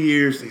been 2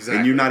 years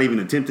and you're not even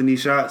attempting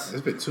these shots.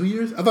 It's been 2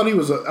 years. I thought he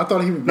was.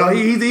 No,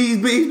 he's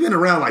been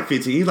around like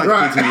 15. He's like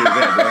 15 years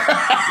back, bro.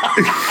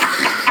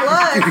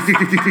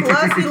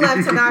 Plus, he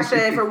left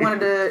Tinashe for one of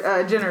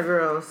the Jenner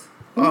girls.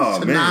 Oh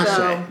man.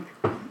 So,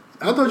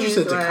 I thought you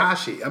said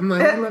Tekashi. I'm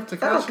like, he left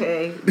Tekashi.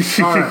 Okay.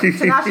 All right.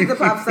 Tinashe's a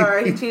pop star.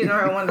 He cheated on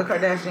her, one of the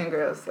Kardashian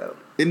girls. So.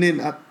 And then,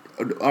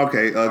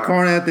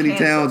 Karl Anthony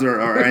Towns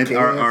or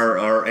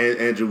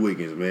Andrew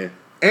Wiggins, man.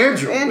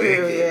 Andrew,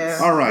 yeah.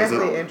 All right,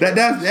 so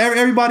that's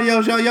everybody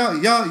else. Y'all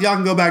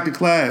can go back to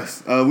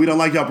class. We don't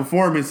like y'all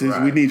performances.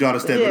 Right. We need y'all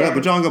to step it up,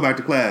 but y'all can go back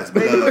to class.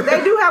 But,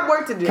 they do have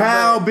work to do.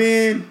 Kyle,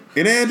 Ben,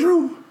 and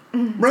Andrew.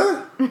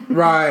 Bruh.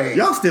 Right.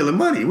 Y'all stealing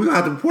money. We're going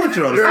to have to report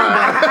you on this.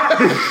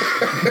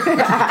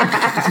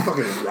 It's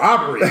fucking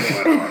robbery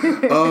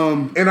going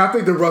on. And I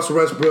think that Russell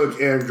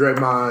Westbrook and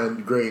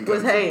Draymond Green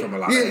was hate. From a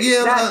lot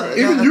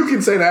Even you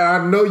can say that.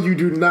 I know you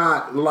do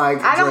not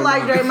like I don't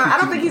like Draymond. I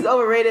don't think he's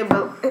overrated,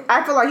 but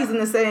I feel like he's in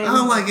the same. I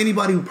don't like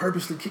anybody who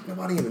purposely kick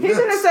nobody in the nuts.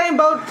 He's in the same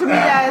boat to me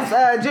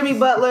as Jimmy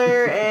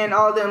Butler and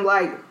all of them.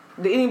 Like,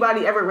 did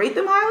anybody ever rate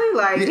them highly?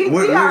 Like, he's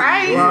all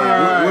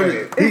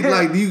right. He's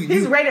like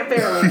he's rated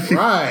fairly.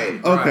 Right.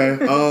 Okay.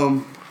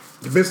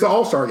 He missed the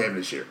All-Star game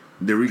this year.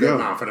 There we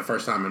go. For the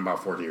first time in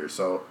about 4 years.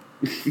 So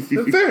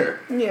it's fair.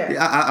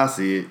 Yeah. I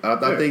see it.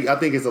 I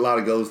think it's a lot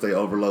of Golden State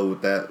overload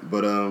with that.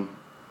 But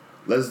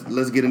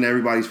let's get into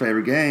everybody's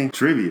favorite game,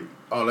 trivia.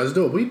 Oh, let's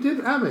do it. We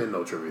didn't have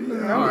no trivia.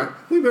 Yeah, all right.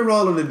 We've been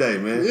rolling today,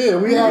 man. Yeah,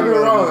 we have been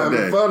rolling.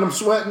 Having fun. I'm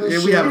sweating and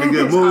shit. We having a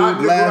good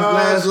mood.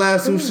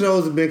 Last two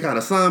shows have been kind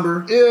of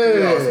somber.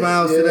 Yeah.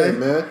 Smiles today.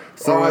 Man.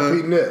 So,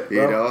 R.I.P. Nick.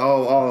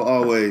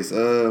 Always.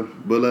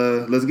 But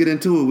let's get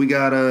into it. We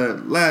got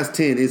last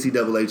 10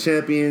 NCAA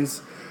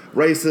champions.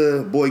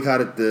 Raisa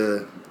boycotted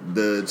the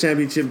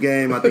championship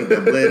game. I think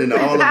that bled into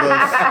all of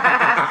us.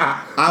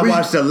 I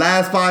watched the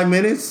last 5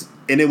 minutes.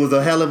 And it was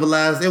a hell of a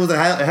last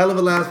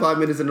 5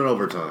 minutes in an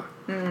overtime.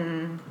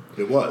 Mm-hmm.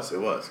 It was.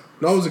 No,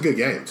 it was a good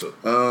game too.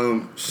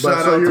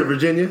 Shout out to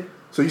Virginia.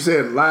 So you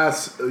said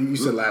last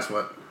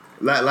what?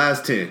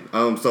 Last 10.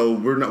 So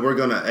we're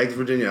gonna X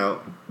Virginia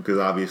out because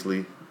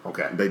obviously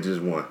they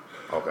just won.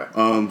 Okay.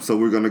 So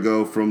we're gonna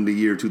go from the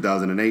year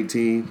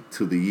 2018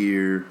 to the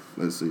year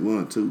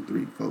 1, 2,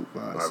 3, 4,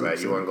 5, 6,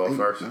 7, you wanna go 8,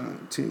 first?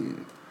 9,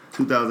 10.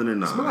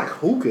 2009. It smells like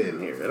hookah in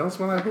here. It don't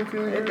smell like hookah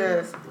in here? It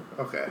does.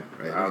 Okay.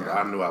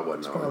 I knew I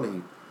wasn't.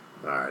 Probably.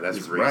 All right,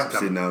 that's Reese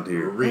sitting out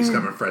here. Reese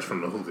coming fresh from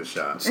the hookah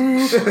shop.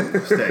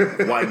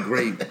 That white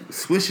grape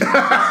swishing. All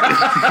right.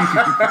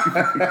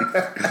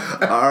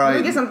 Can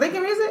we get some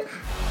thinking music?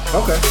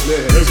 Okay.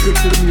 Yeah, let's get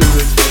to the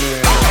music.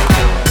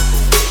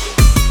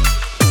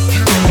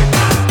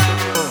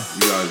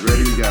 You guys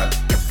ready? We got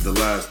the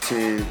last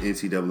 10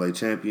 NCAA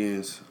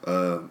champions,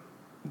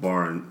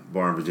 barring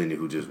Virginia,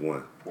 who just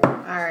won. All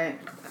right.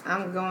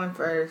 I'm going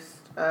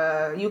first.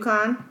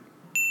 UConn.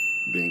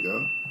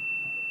 Bingo.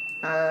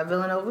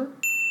 Villanova.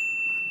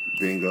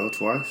 Bingo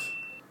twice.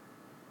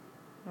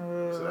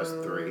 So that's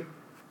 3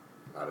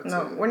 out of 10.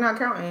 No, we're not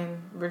counting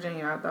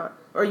Virginia, I thought.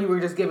 Or you were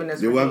just giving us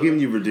Virginia. Well, I'm giving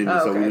you Virginia,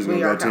 so we're just going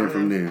to go 10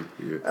 from there.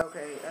 Yeah.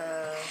 Okay.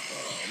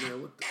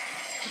 Man, what the...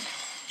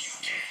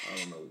 I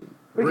don't know.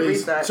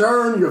 Reese,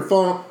 turn your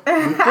phone.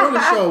 Before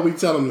the show, we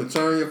tell him to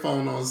turn your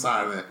phone on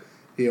silent.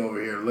 He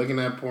over here looking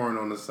at porn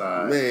on the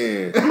side.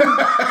 Man.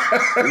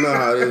 You know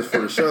how it is for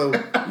the show. You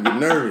get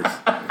nervous.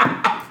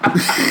 To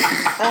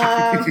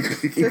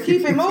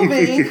keep it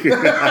moving,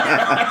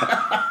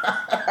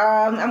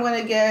 I'm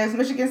going to guess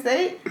Michigan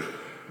State.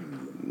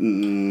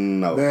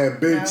 No. Man,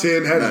 Big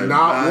Ten has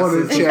not won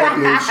a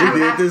championship. She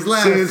did this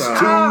last since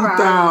time.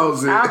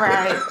 2000. All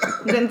right.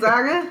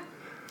 Gonzaga?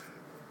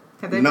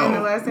 Have they been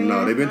the last 10 years?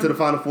 No, they've been to the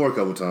Final Four a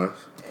couple times.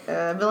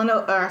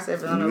 Villanova. I said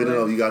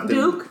Villanova. You got them.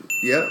 Duke?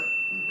 Yep.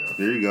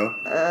 There you go.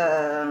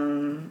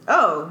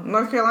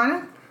 North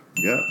Carolina?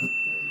 Yep.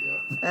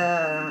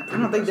 I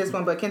don't think this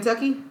one, but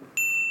Kentucky?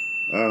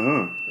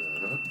 Uh-huh.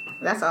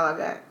 That's all I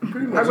got.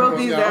 I wrote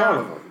these down. All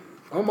of them.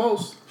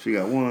 Almost. She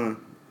got 1.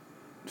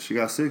 She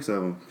got 6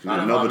 of them. She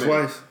got Nova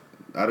twice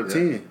out of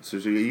 10. So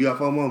you got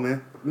 4 more,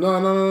 man.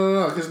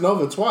 No. Because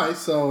Nova twice,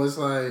 so it's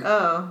like...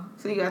 Oh,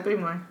 so you got 3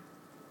 more.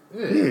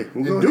 Yeah.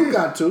 We'll and Duke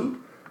got 2.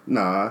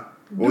 Nah.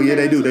 Well, yeah,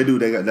 they do.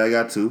 They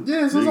got 2.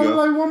 Yeah, so it's only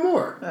like one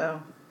more.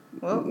 Oh.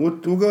 Well,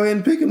 we'll go ahead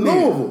and pick him.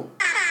 Louisville.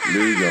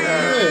 There you go.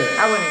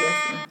 I wouldn't guess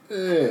him.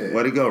 Yeah.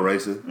 Where'd he go,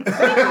 Raisa?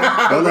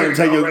 Don't let him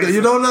take your.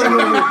 You don't let him.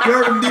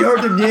 You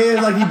heard the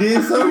yeah like he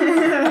did something.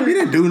 He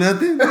didn't do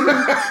nothing.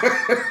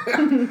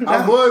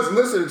 I was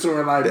listening to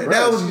her like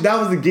that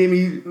was a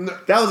gimme.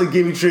 That was a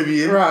gimme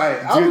trivia.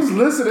 Right. I was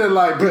listening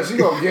like, but she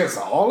gonna guess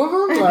all of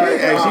them.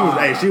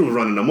 Like, she was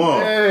running them all.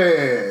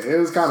 Yeah, it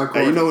was kind of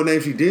cool. Hey, you know what name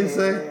she didn't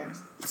say?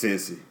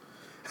 Cincy.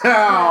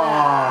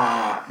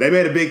 They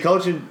made a big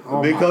coaching.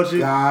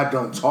 God,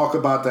 don't talk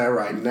about that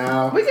right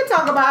now. We can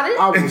talk about it.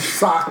 I will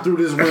sock through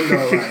this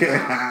window right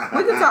now.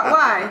 We can talk.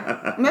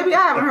 Why? Maybe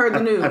I haven't heard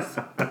the news.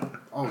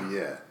 Oh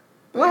yeah.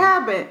 What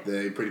happened?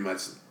 They pretty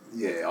much.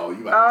 Yeah. Oh,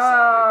 you.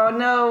 Oh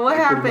no! What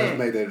happened? Pretty much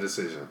made their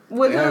decision.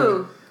 With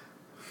who?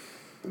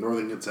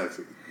 Northern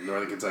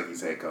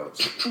Kentucky's head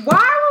coach.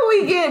 Why would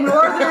we get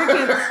Northern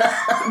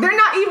Kentucky? They're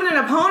not even an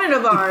opponent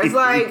of ours.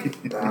 Like,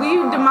 we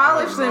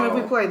demolished them if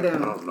we played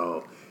them. I don't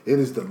know. It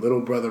is the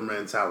little brother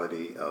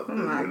mentality of the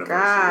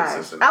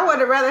university system. I would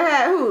have rather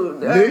had who?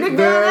 Nick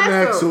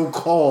Bosa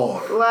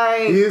called.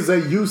 Like, he is a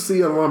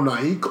UC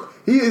alumni.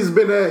 He has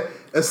been an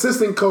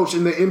assistant coach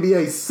in the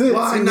NBA since.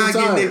 Why not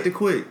get Nick to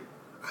quit?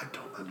 I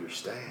don't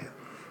understand.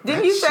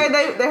 Didn't you say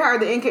they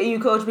hired the NKU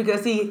coach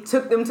because he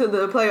took them to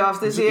the playoffs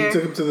this year? He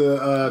took them to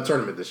the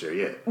tournament this year,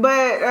 yeah.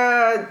 But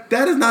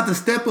that is not the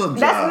step up job.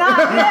 That's not.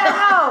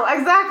 Yeah, no,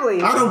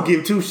 exactly. I don't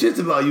give 2 shits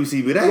about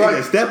UC, but that ain't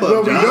a step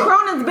up job.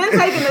 Cronin's been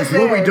taking us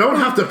there. But we don't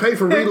have to pay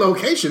for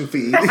relocation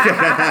fees. What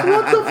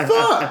the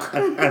fuck?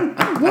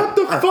 What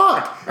the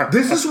fuck?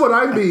 This is what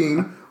I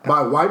mean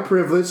by white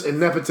privilege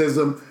and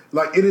nepotism.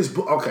 Like, it is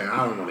okay.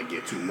 I don't want to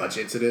get too much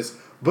into this,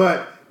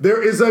 but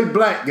there is a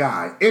black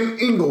guy in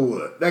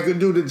Inglewood that could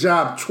do the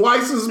job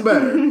twice as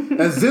better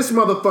as this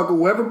motherfucker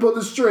who ever pulled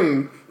the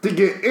string to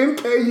get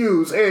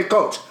NKU's head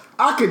coach.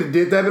 I could have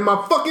did that in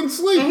my fucking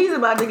sleep. And he's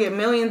about to get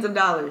millions of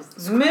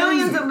dollars.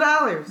 Millions of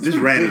dollars. This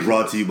rant is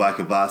brought to you by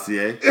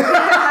Cavassier.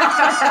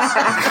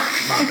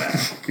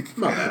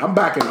 My bad. I'm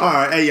backing up. All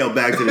right, hey, yo,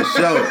 back to the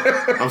show.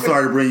 I'm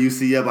sorry to bring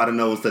UC up. I didn't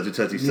know it was such a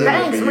touchy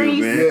subject for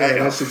you, man.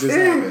 Yeah, that shit just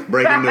happened.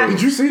 Breaking news.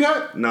 Did you see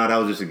that? No, that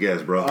was just a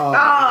guess, bro.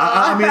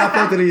 I mean, I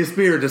felt it in your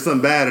spirit that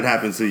something bad had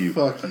happened to you.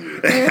 Fuck you.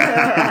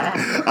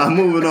 I'm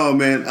moving on,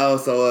 man.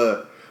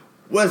 So,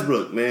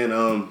 Westbrook,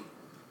 man.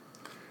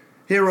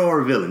 Hero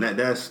or villain?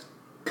 That's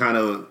kind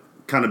of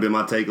been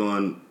my take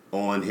on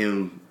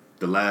him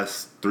the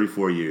last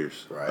 3-4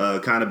 years.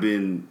 Right. Kind of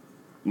been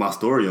my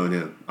story on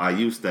him. I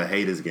used to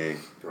hate his game.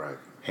 Right.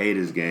 Hate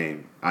his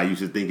game. I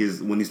used to think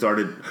when he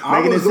started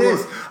making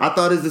assists, I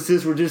thought his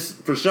assists were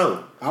just for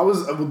show. I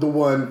was the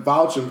one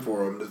vouching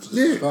for him. This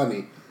is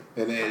funny.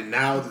 And then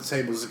now the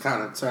tables are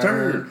kind of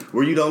turned.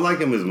 Where you don't like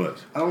him as much.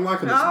 I don't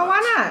like him as much. Oh,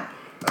 why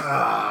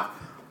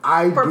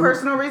not? For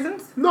personal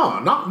reasons?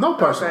 No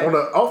personal.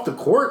 Okay. Off the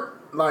court,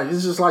 like,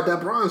 it's just like that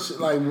Bron shit.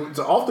 Like,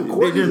 off the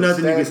court, there's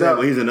nothing you can say.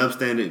 But he's an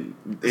upstanding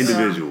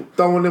individual.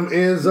 Throwing them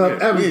ends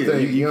up,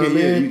 everything. You know what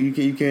I mean?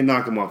 You can't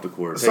knock him off the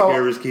court. Take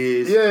care of his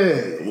kids.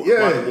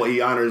 What he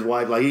honors his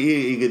wife. Like,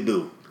 he could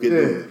do.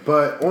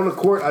 But on the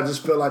court, I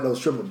just feel like those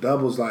triple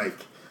doubles,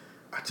 like,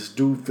 I just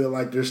do feel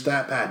like they're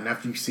stat pattern.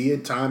 After you see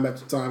it time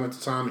after time after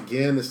time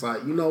again, it's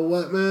like, you know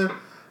what, man?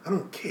 I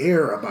don't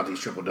care about these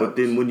triple doubles. But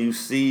then when you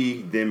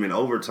see them in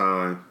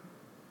overtime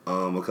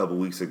a couple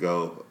weeks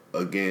ago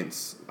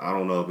against, I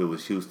don't know if it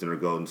was Houston or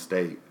Golden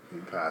State. He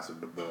passed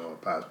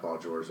Paul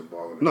George the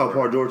ball.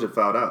 Paul George had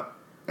fouled out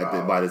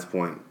by this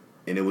point.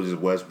 And it was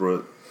just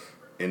Westbrook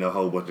and a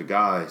whole bunch of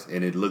guys.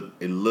 And it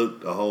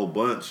looked a whole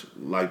bunch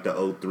like the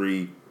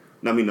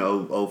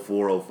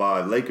 04,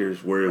 05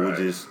 Lakers, where it was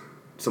just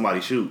somebody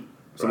shoot.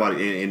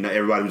 And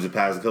everybody was just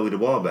passing Kobe the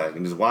ball back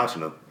and just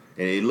watching them.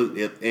 And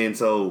and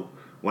so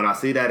when I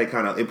see that,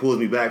 it pulls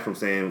me back from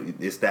saying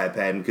it's that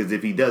pattern, because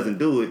if he doesn't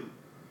do it,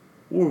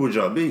 where would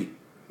y'all be?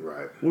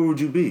 Right. Where would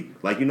you be?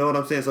 Like, you know what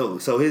I'm saying?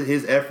 So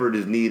his effort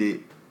is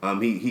needed.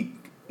 He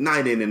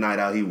night in and night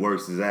out, he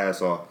works his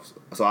ass off.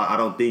 So I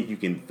don't think you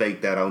can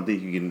fake that. I don't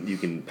think you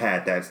can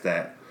pad that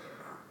stat.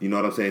 You know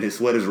what I'm saying? His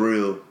sweat is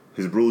real.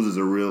 His bruises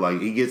are real.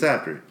 Like, he gets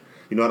after it.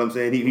 You know what I'm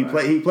saying?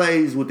 He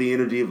plays with the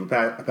energy of a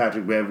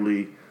Patrick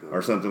Beverly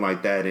or something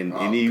like that.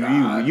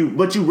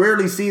 But you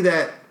rarely see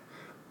that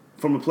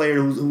from a player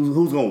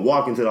who's going to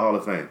walk into the Hall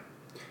of Fame.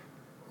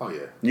 Oh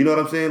yeah. You know what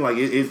I'm saying? Like,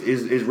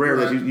 it's rare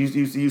that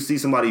you see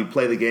somebody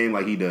play the game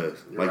like he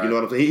does. You know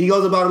what I'm saying? He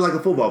goes about it like a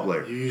football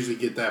player. You usually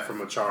get that from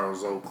a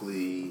Charles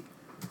Oakley,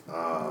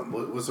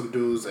 with some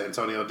dudes,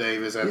 Antonio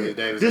Davis, Anthony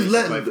Davis. Just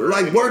like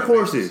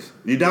workhorses.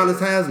 Udonis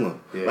Haslem.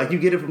 Yeah. Like, you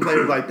get it from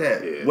players like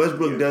that. Yeah.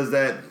 Westbrook does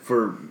that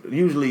for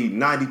usually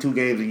 92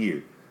 games a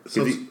year.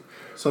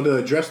 So to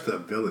address the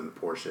villain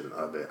portion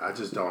of it, I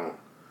just don't.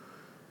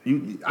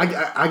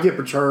 I get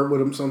perturbed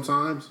with him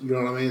sometimes. You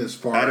know what I mean? As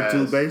far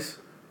attitude based.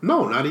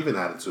 No, not even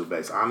attitude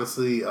based.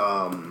 Honestly,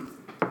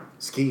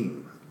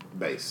 scheme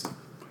based.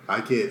 I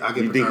get.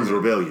 You think he's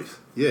rebellious?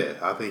 Yeah,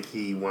 I think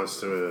he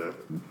wants to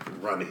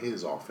run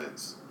his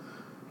offense.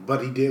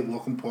 But he did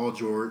welcome Paul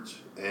George,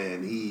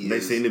 and they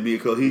seem to be a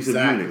cohesive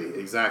unit.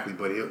 Exactly,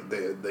 but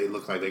they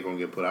look like they're going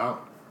to get put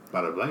out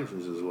by the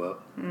Blazers as well.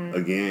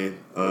 Again,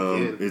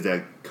 is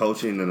that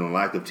coaching and a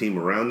lack of team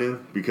around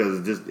them?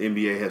 Because this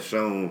NBA has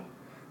shown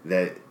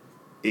that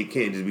it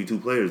can't just be two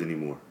players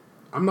anymore.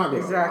 I'm not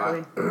going to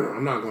lie.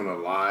 I'm not going to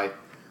lie.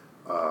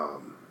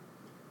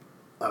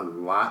 A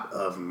lot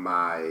of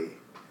my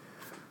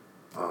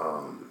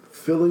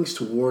feelings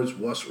towards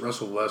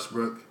Russell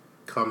Westbrook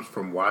comes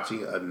from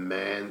watching a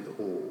man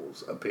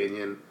whose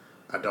opinion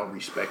I don't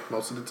respect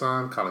most of the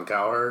time, Colin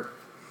Cowherd.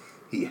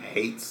 He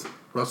hates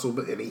Russell,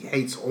 and he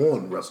hates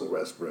on Russell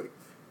Westbrook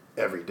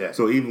every day.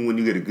 So even when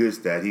you get a good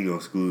stat, he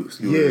gonna skew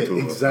into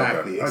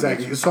exactly.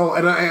 So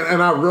and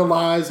I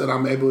realize that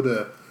I'm able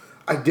to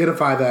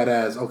identify that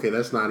as okay.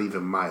 That's not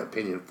even my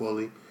opinion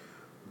fully,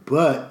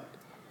 but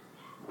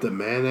the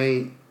man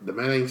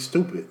ain't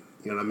stupid.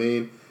 You know what I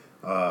mean?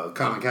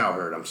 Colin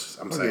Cowherd. I'm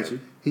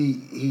saying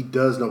he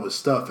does know his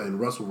stuff, and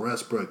Russell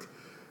Westbrook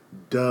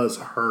does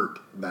hurt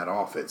that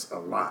offense a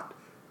lot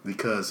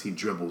because he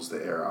dribbles the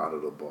air out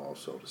of the ball,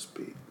 so to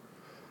speak.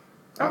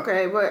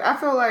 Okay, but I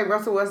feel like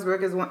Russell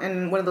Westbrook is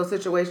in one of those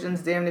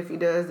situations, damned if he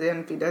does,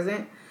 damned if he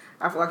doesn't.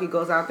 I feel like he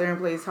goes out there and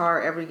plays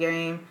hard every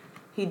game.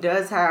 He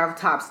does have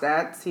top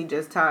stats. He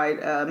just tied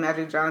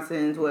Magic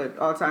Johnson's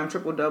all-time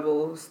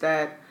triple-double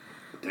stat.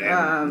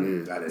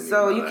 Damn,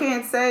 so you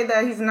can't say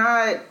that he's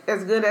not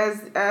as good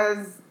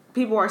as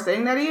people are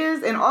saying that he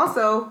is. And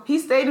also, he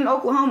stayed in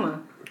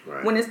Oklahoma.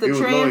 Right. When it's the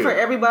trend for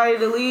everybody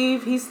to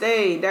leave, he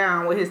stayed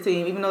down with his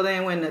team, even though they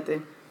ain't win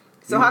nothing.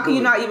 So how can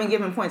you not even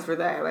give him points for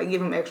that? Like,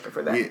 give him extra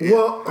for that. Yeah.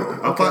 Well,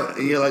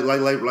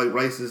 like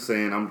Raisa is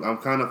saying, I'm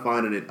kind of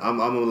finding it. I'm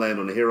gonna land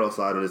on the hero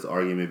side of this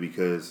argument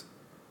because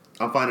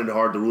I'm finding it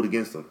hard to root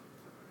against him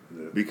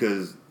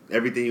because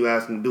everything you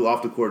ask him to do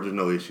off the court, there's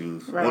no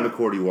issues. Right. On the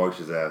court, he walks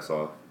his ass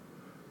off.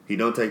 He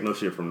don't take no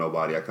shit from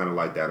nobody. I kind of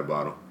like that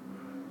about him.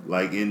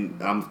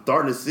 I'm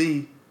starting to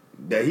see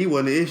that he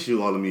wasn't the issue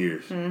all them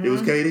years. Mm-hmm. It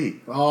was KD.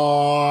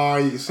 Oh,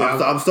 you see,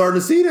 I'm starting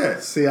to see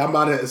that. See, I'm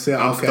about to say,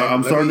 okay.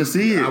 I'm starting to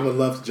see it. I would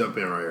love to jump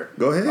in right here.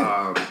 Go ahead.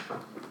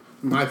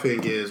 My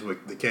thing is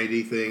with the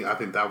KD thing. I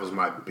think that was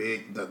my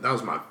that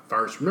was my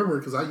first. Remember,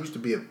 because I used to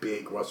be a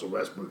big Russell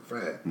Westbrook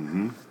fan.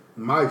 Mm-hmm.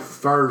 My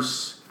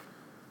first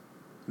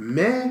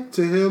to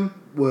him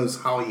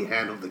was how he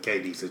handled the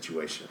KD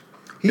situation.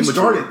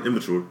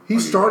 Immature. He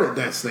started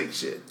that snake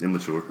shit.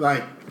 Immature.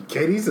 Like,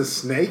 KD's a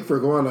snake for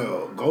going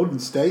to Golden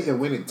State and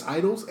winning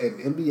titles and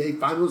NBA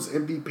Finals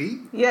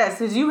MVP? Yes,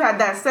 because you had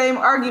that same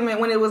argument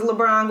when it was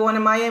LeBron going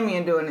to Miami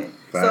and doing it.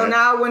 Fact. So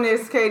now when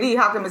it's KD,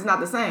 how come it's not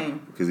the same?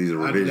 Because he's a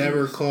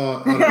revisionist.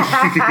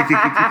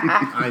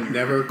 I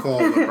never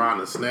called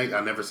LeBron a snake.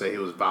 I never said he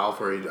was foul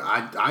for it.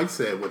 I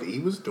said what he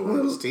was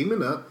doing was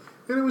teaming up,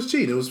 and it was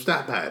cheating. It was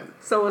stat padding.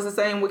 So it's the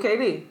same with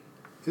KD.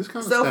 It's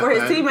kind of so for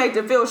his teammate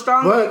to feel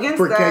strongly against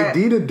that. But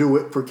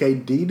for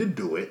KD to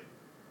do it,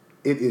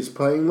 it is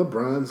playing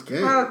LeBron's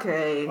game.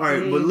 Okay. All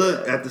right, but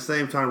look, at the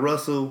same time,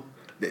 Russell,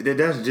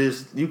 that's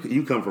just,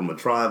 you come from a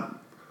tribe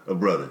of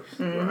brothers,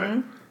 mm-hmm.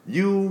 right?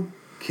 You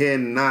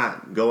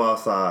cannot go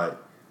outside,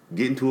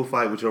 get into a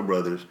fight with your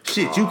brothers.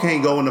 Shit, you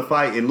can't go in a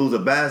fight and lose a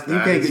basket. You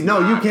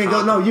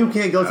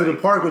can't go to the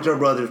park with your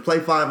brothers, play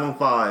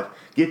 5-on-5,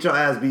 get your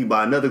ass beat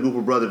by another group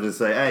of brothers and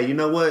say, hey, you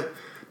know what?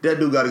 That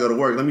dude got to go to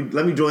work.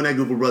 Let me join that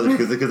group of brothers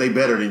because they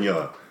better than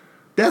y'all.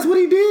 That's what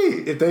he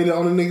did. If they the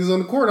only niggas on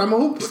the court, I'm a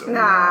hoop with them.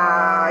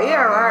 Nah,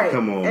 yeah, right.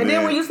 Come on, and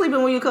then when you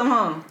sleeping when you come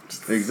home.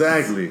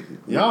 Exactly.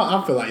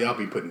 I feel like y'all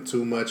be putting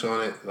too much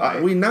on it.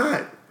 Like, we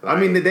not. Like, I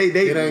mean, they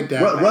it ain't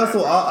that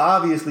Russell bad.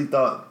 obviously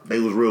thought they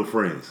was real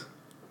friends.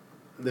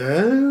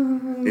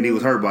 And he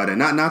was hurt by that.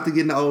 Not to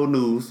get in the old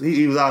news.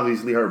 He was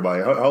obviously hurt by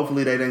it.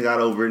 Hopefully they done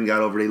got over it and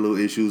got over their little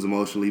issues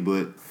emotionally,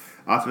 but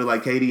I feel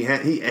like KD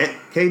had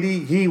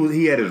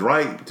his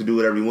right to do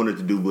whatever he wanted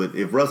to do, but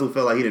if Russell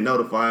felt like he didn't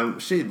notify him,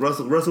 shit,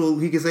 Russell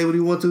he can say what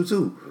he wants to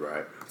too.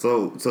 Right.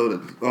 So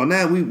on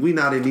that we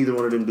not in neither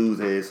one of them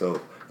dudes' heads,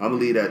 so I'm gonna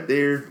leave that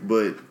there.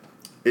 But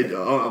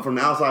from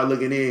the outside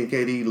looking in,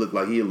 KD looked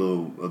like he a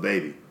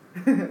baby.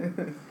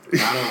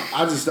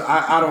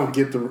 I don't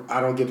get the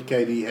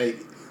KD hate.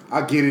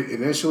 I get it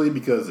initially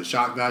because of the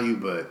shock value,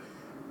 but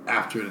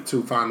after the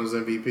 2 Finals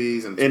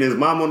MVPs and his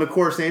mom on the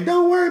court saying,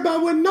 "Don't worry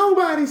about what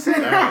nobody said.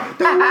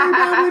 Don't worry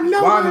about what nobody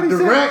said." Why the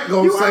direct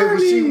gonna say what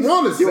she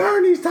wanted to say? You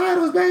earned these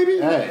titles, baby.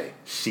 Hey,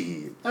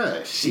 shit.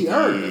 Hey, she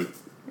earned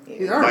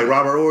it. Like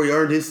Robert Horry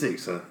earned his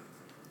 6, huh?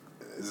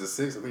 Is it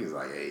 6? I think it's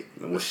like 8.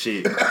 Well,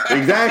 shit.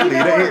 Exactly.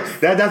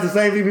 That's the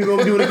same thing people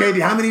gonna do to KD.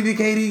 How many did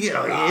KD get?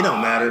 Oh, yeah, it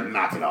don't matter.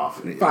 Knock it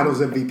off.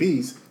 Finals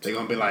MVPs. They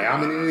gonna be like, how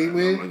many did he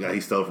win? Oh my God, he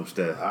stole from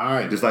Steph. All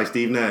right, just like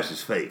Steve Nash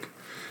is fake.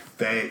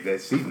 That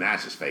Steve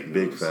Nash is fake.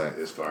 Big fact.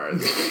 As far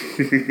as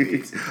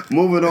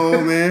moving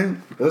on,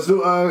 man. Let's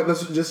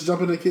just jump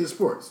into kids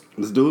sports.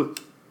 Let's do it.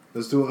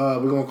 We're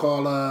gonna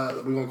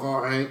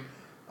call Hank.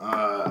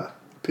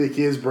 Pick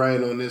his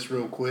brain on this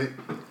real quick.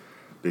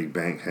 Big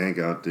Bank Hank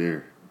out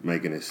there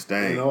making it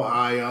stank. In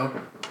Ohio.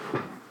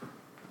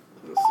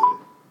 Let's see.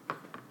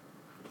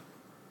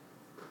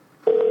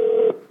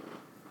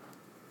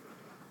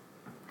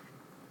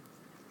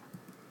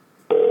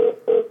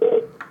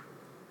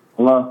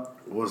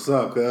 What's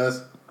up,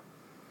 cuz?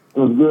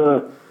 What's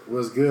good?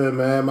 What's good,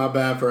 man? My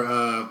bad for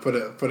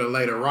the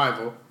late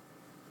arrival.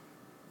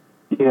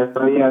 Yeah,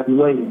 so yeah, I'm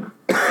waiting.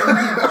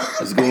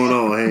 What's going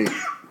on, Hank?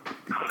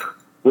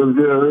 What's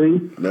good,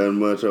 Reese? Nothing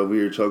much over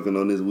here choking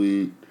on this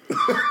weed.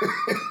 I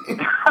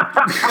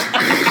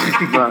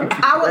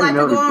would like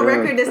to go on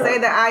record to say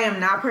that I am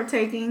not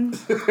partaking.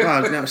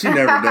 No, she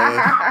never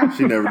does.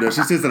 She never does.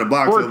 She sits in a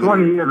box over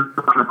 20 years in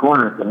the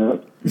corner,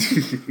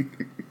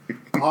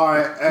 All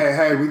right,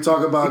 hey, we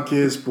talk about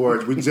kids'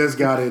 sports. We just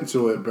got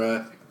into it,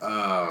 bruh.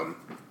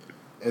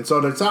 And so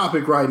the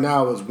topic right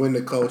now is when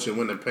to coach and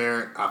when to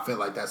parent. I feel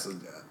like that's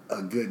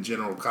a good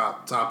general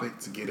topic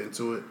to get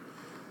into it.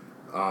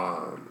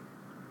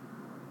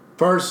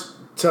 First,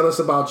 tell us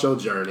about your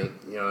journey,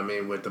 you know what I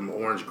mean, with them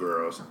Orange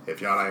Girls.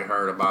 If y'all ain't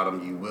heard about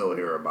them, you will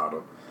hear about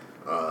them.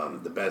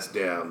 The best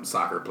damn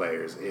soccer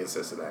players in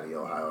Cincinnati,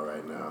 Ohio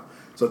right now.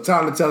 So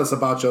time to tell us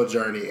about your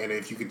journey, and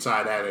if you can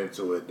tie that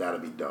into it, that'll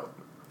be dope.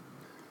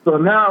 So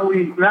now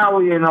we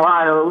in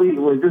Ohio Elite,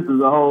 which this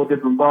is a whole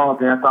different ball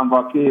game. I'm talking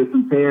about kids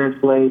whose parents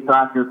play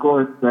soccer, of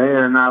course.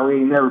 Now we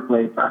ain't never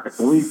played soccer,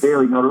 so we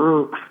barely know the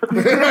rules.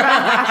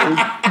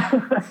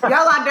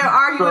 Y'all out there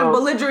arguing,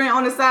 belligerent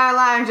on the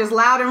sideline, just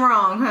loud and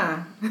wrong,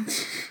 huh?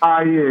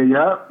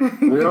 Yep.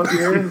 We don't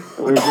care. If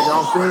it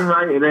don't seem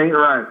right, it ain't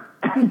right.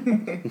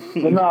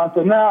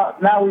 So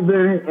now we've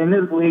been in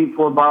this league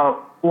for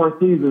about 4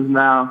 seasons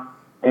now.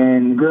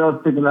 And the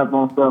girls picking up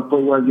on stuff,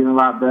 footwork getting a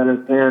lot better.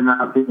 They're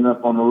not picking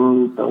up on the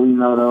rules, so we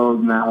know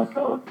those now.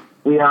 So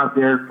we out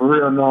there for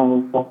real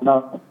knowing what's going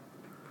on.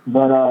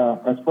 But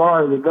as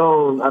far as it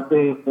goes, I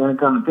think when it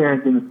comes to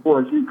parenting and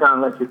sports, you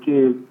kind of let your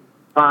kids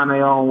find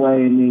their own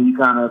way, and then you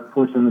kind of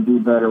push them to do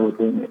better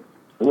within it.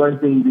 The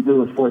worst thing you can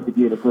do is force a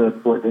kid to play a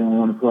sport they don't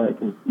want to play,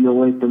 because you'll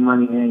waste their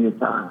money and your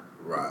time.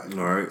 Right.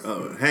 All right.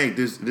 Hank,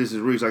 this is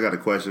Reese. I got a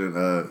question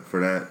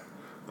for that.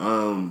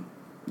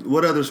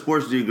 What other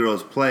sports do you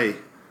girls play?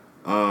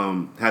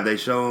 Have they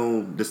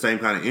shown the same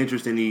kind of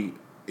interest in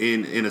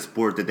a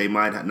sport that they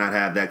might not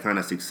have that kind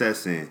of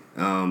success in?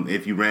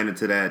 If you ran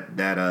into that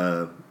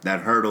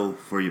hurdle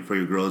for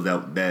your girls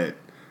that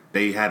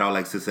they had all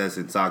like success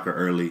in soccer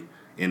early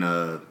and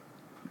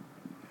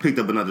picked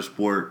up another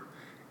sport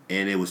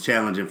and it was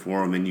challenging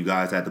for them and you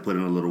guys had to put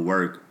in a little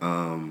work.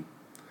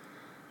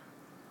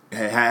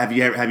 Have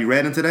you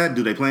ran into that?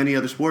 Do they play any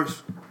other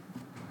sports?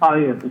 Oh,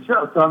 yeah, for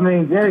sure. So, I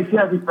mean, Jerry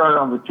Chevy started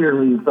off with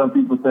cheerleading. Some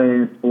people say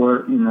it's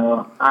sport,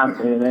 I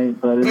say it ain't,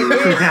 but it is.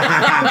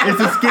 It's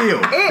a skill.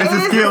 It's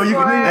a skill.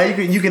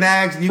 You can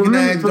ask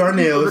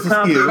Darnell. It's a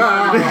skill.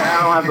 I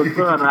don't have a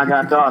son. I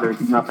got daughters.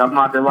 If I'm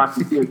out there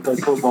watching kids play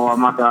football,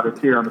 I'm out there on the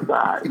cheer on the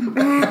side.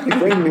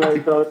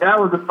 Anyway, so that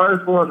was the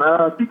first one.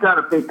 She kind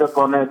of picked up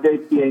on that.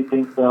 JT ain't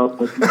think so.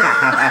 But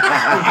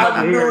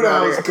I knew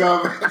that was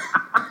coming.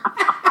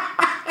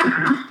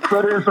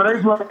 So they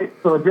played.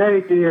 So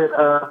Jay did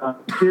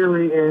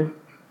cheerleading,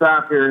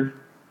 soccer.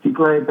 She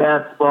played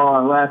basketball,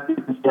 and last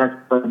season she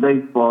actually played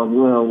baseball as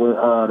well with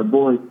the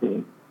boys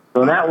team.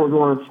 So that was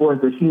one of the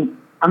sports that she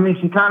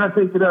kind of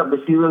picked it up,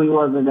 but she really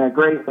wasn't that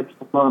great. But she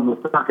loved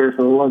with soccer,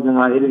 so it wasn't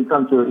like it didn't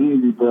come to her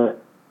easy.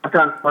 But I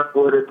kind of worked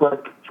with her, played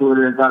with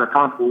her, and got her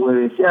comfortable with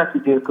it. She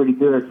actually did pretty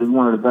good. She was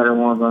one of the better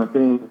ones on the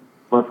team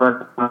for her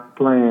first time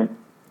playing.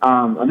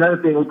 Another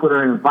thing, we put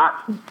her in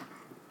boxing.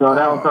 So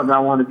that was something I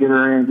wanted to get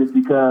her in just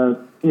because,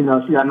 she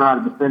got to know how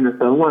to defend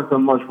herself. It wasn't so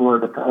much for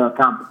the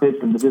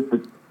competition, but just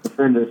to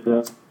defend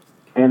herself.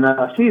 And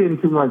she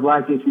didn't too much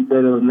like it. She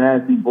said it was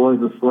nasty, boys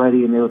were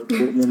sweaty, and they were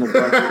sitting in the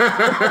bucket.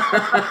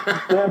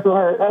 That's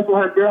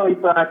what her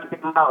girly side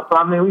came out.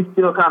 So, we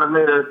still kind of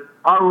made her,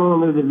 our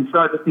rule is if you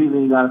start the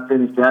season, you got to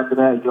finish it. After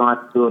that, you don't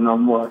have to do it no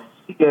more.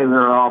 She gave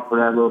her all for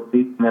that little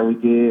season that we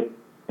did.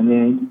 And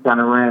then she kind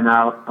of ran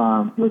out.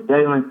 With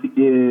Jalen, she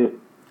did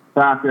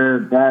soccer,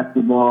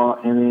 basketball,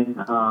 and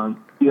then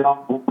she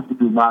also wants to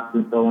do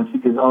boxing. So when she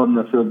gets old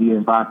enough, she'll be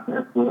in boxing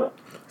as well.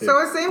 So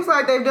it seems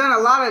like they've done a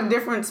lot of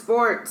different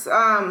sports.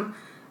 I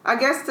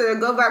guess to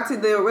go back to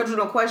the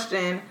original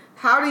question,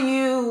 how do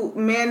you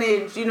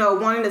manage,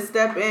 wanting to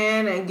step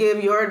in and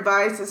give your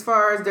advice as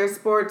far as their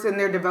sports and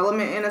their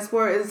development in a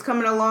sport is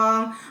coming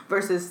along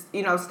versus,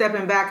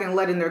 stepping back and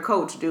letting their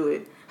coach do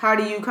it? How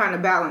do you kind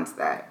of balance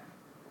that?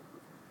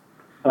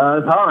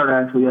 It's hard,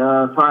 actually. You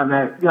got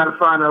to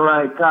find the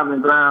right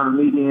common ground,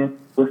 the median.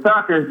 With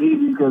soccer, it's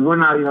easy because we're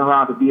not even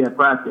allowed to be at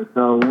practice.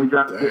 So when we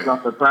drop the kids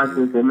off at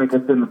practice, they make us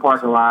sit in the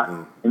parking lot,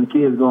 and the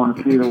kids go on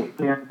the field.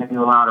 Parents ain't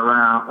allowed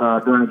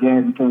around. During the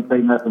games, we can't say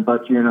nothing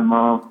but cheering them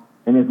on.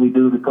 And if we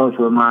do, the coach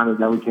will remind us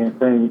that we can't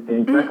say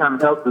anything. So that kind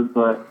of helps us.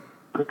 But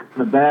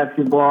the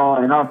basketball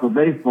and also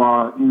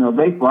baseball,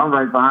 baseball, I'm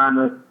right behind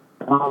us.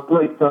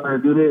 Please tell her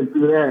do this,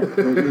 do that.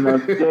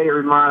 And, Jay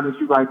reminds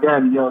us, you like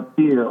that, and you'll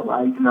feel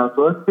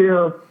so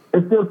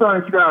it's still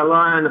something you gotta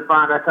learn to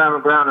find that common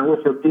ground and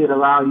what your kid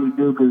allow you to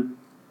do. Because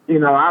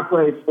I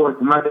played sports,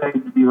 and my dad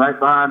used to be right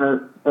behind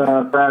us,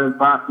 batting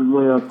boxes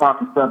with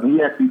talking stuff, and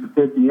he actually used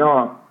to piss me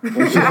off. And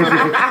if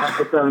I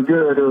did something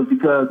good, it was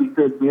because he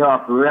pissed me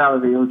off. In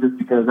reality, it was just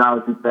because I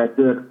was just that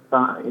good at the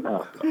time.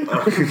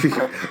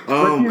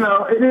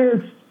 But it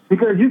is.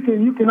 Because you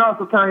can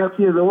also turn your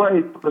kids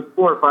away from the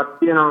sport by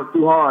being on it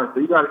too hard. So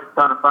you got to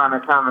try to find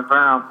that common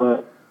ground.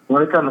 But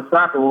when it comes to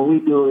soccer, what we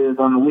do is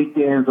on the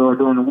weekends or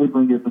during the week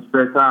when we get some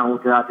spare time, we'll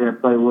get out there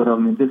and play with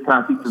them and just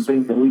kind of teach them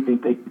things that we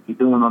think they could be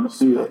doing on the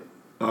field.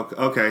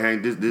 Okay,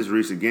 Hank, this is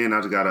Reese again.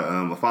 I just got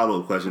a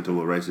follow-up question to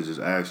what Raisa just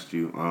asked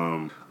you.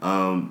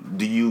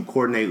 Do you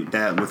coordinate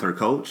that with her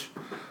coach?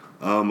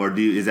 Or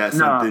is that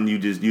something you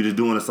just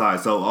do on the side?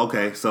 So,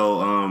 okay,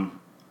 so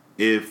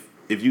if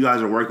you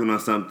guys are working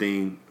on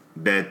something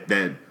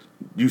that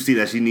you see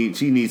that she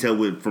needs help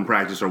with from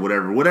practice or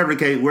whatever the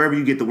case, wherever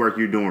you get the work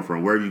you're doing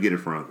from, wherever you get it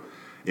from,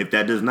 if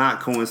that does not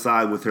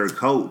coincide with her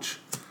coach,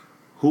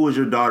 who is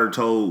your daughter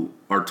told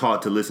or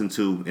taught to listen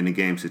to in the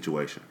game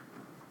situation?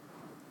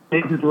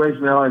 In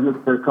situation, they always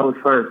look for the coach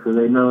first because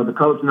they know the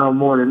coach knows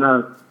more than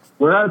us.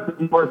 With us,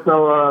 it's more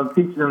so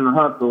teaching them the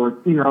hustle,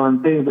 and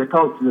things that the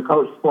coach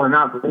is pointing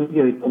out, but they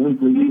get a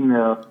weekly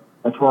email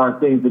as far as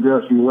things the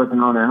girls should be working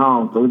on at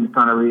home. So we just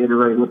kind of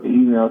reiterate what the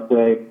email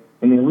say.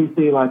 And then we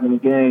see, like, in the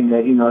game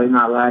that, they're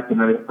not lacking.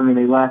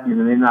 They're lacking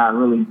and they're not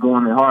really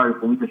going their hardest.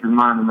 So we just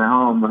remind them at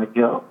home, like,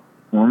 yo,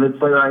 on this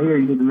play right here,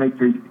 you need to make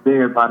sure you're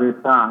there by this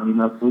time.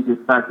 So we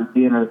just practice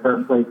being at a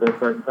certain place at a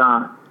certain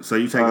time. So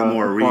you take a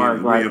more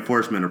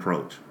reinforcement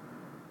approach.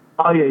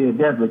 Oh, yeah,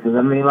 definitely. Because,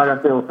 like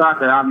I said, with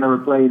soccer, I've never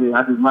played it.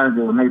 I just learned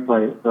it when they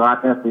played it. So I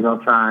definitely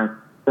don't try and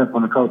step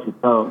on the coach's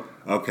toes.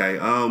 Okay.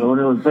 So when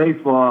it was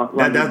baseball,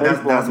 that's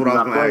what I was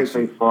going to ask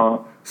you.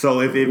 Baseball,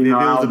 so if it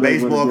was a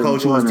baseball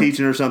coach who was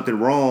teaching her something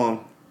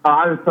wrong.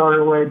 I just told her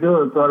the way to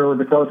do it. Told her what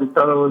the coach told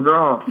her was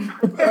wrong.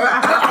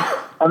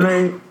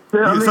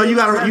 So you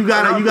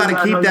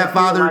gotta keep that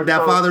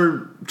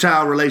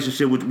father-child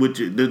relationship with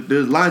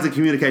the lines of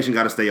communication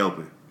got to stay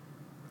open.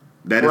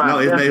 That is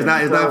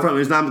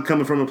it's not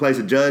coming from a place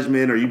of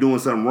judgment or you doing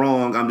something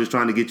wrong. I'm just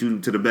trying to get you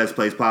to the best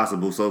place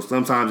possible. So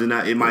sometimes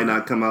it might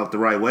not come out the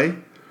right way,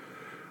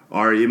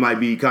 or it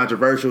might be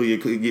controversial.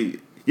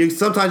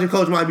 Sometimes your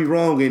coach might be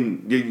wrong,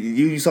 and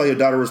you saw your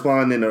daughter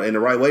respond in the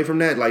right way from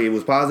that. Like it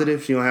was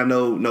positive. She don't have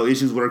no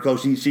issues with her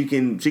coach. She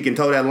can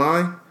toe that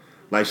line.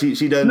 Like she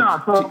doesn't.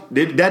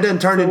 That doesn't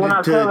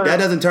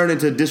turn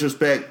into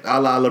disrespect, a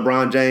la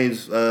LeBron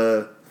James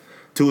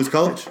to his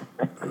coach.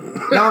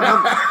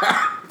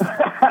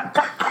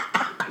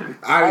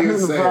 I knew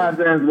LeBron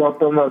James walked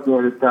so much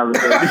during this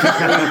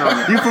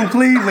conversation. You from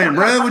Cleveland,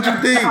 bro? What you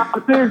think?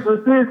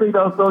 Seriously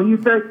though, so you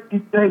take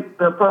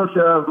the approach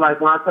of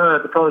like when I tell her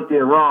the coach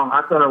did wrong,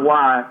 I tell her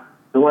why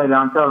the way that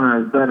I'm telling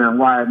her is better and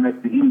why it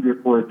makes it easier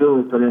for her to do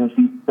it. So then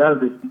she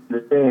does it, she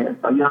understands.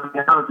 So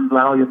she's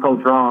like, oh, your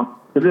coach wrong.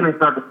 Because then they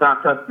start to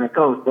stop trusting their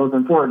coach. So it's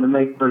important to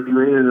make sure you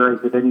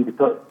reiterate that they need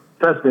to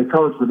trust their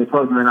coach, but the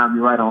coach may not be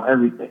right on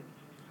everything.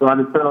 So I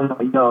just tell them,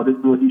 like, yo, this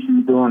is what you should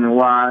be doing and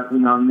why,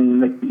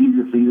 make it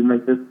easier for you to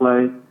make this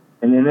play.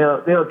 And then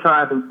they'll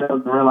try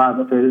themselves to realize,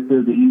 okay, this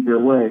is the easier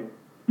way.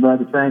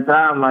 But at the same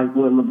time, like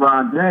with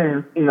LeBron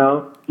James,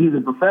 he's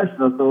a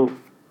professional. So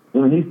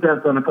when he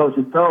steps on the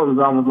coach's toes,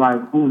 it's almost like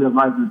whose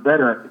advice is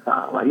better at the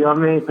time. Like, you know what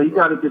I mean? So you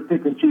got to just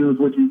pick and choose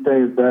what you say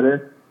is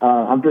better.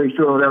 I'm pretty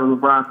sure whatever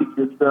LeBron teaches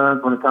his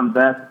sons when it comes to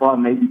basketball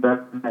may be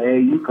better than the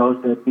AAU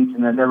coach that's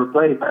teaching that never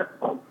played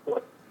basketball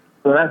before.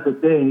 So that's the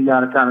thing. You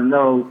got to kind of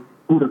know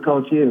who the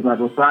coach is. Like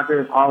with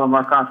soccer, all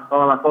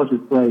our coaches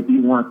play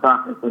D1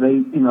 soccer, so they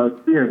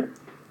experience.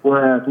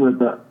 Whereas with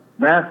the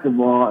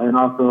basketball and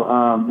also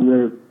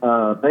with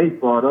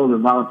baseball, those are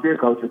volunteer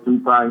coaches who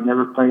probably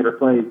never played or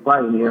played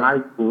slightly in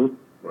high school.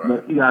 Right.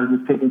 But you got to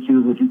just pick and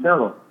choose what you tell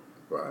them.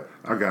 Right.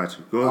 I got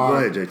you. Go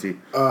ahead, JT.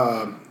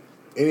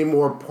 Any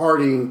more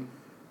parting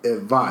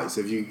advice?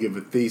 If you could give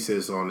a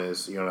thesis on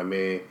this, you know what I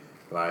mean?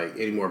 Like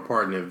any more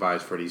parting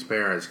advice for these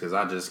parents? Because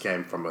I just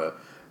came from a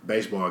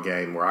baseball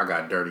game where I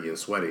got dirty and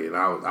sweaty, and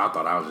I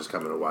thought I was just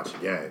coming to watch a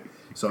game.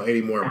 So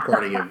any more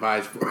parting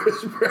advice for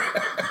us?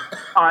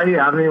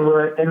 Yeah,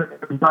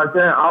 and like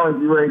that, always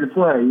be ready to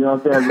play. You know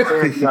what I'm saying? As a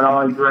parent, you got to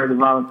always be ready to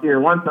volunteer.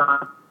 One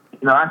time,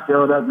 I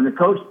showed up and the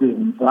coach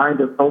didn't, so I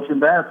ended up coaching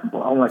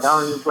basketball. I'm like,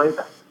 I don't even play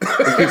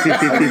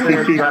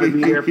basketball. You got to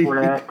be there for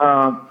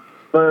that.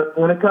 But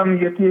when it comes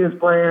to your kids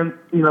playing,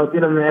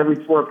 get them in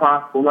every sport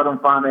possible. Let them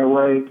find their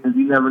way because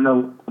you never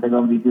know what they're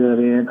going to be good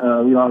in.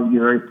 We always get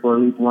ready for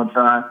at least one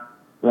try.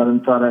 Let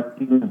them try that.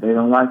 If they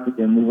don't like it,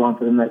 then move on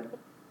to the next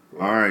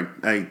one. All right.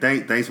 Hey,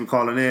 thanks for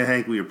calling in,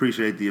 Hank. We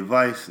appreciate the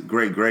advice.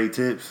 Great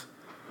tips.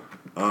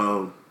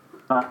 All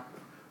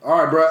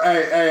right, bro.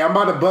 Hey, I'm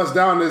about to bust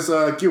down this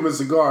Cuban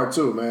cigar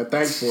too, man.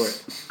 Thanks for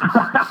it.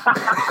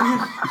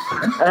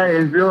 Hey,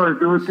 it's yours.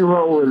 Do what you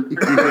want with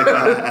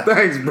it.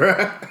 Thanks,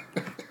 bro.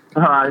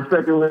 All right,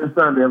 second win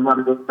Sunday. I'm about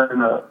to go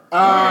stand up. All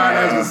right,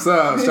 that's what's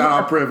up. Shout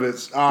out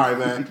privilege. All right,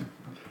 man.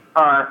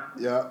 All right.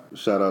 Yeah.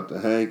 Shout out to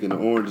Hank and the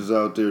Oranges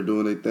out there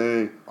doing their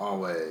thing.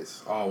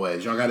 Always.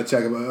 Y'all got to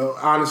check them out.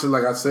 Honestly,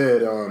 like I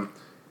said,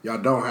 Y'all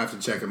don't have to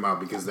check them out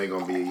because they're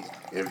going to be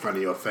in front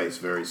of your face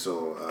very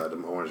soon,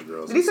 them Orange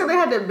Girls. Did he say they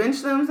had to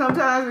bench them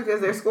sometimes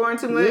because they're scoring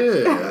too much?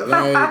 Yeah,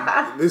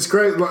 like, it's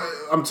crazy. Like,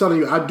 I'm telling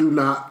you, I do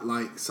not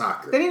like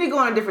soccer. They need to go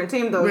on a different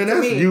team, though. Man,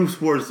 that's youth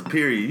sports,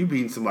 period. You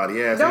beating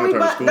somebody ass. Don't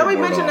we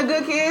mention the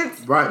good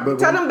kids? Right, but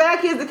tell them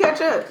bad kids to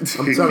catch up.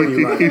 I'm telling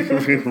you,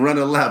 like, run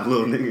a lap,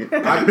 little nigga.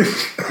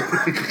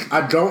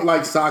 I don't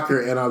like soccer,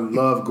 and I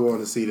love going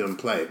to see them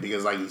play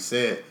because, like you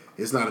said,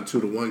 it's not a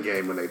 2-1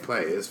 game when they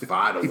play. It's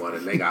 5-1,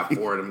 and they got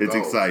 4 of them It's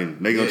goals. Exciting.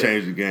 They gonna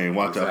change the game.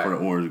 Watch out for the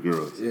Orange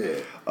Girls. Yeah.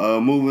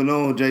 Moving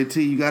on, JT.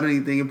 You got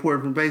anything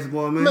important from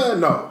baseball, man? Man,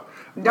 no.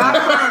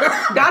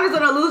 Donnie's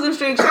on a losing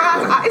streak. It's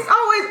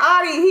always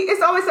Adi.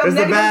 It's always some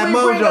negative. Bad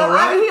mojo,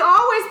 right? He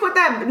always put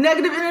that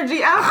negative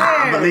energy out there.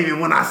 I believe it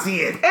when I see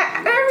it.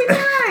 Every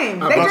time.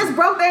 They just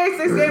broke their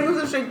 6-game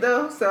losing streak,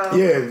 though. So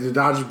Yeah, the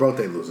Dodgers broke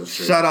their losing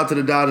streak. Shout out to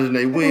the Dodgers and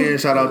they win.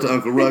 Shout out to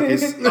Uncle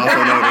Ruckus, also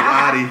known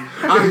as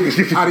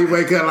Adi. Adi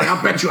wake up like,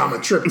 I bet you I'm a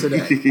trip today.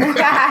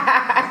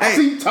 Hey,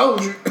 see,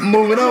 told you.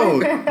 Moving on.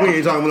 We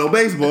ain't talking about no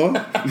baseball.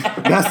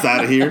 That's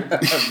out of here.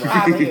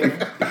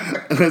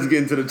 Let's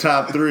get into the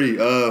top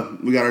 3.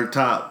 We got our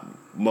top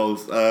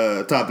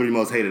 3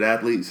 most hated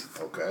athletes.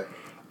 Okay.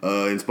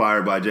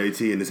 Inspired by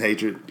JT and his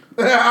hatred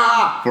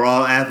for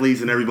all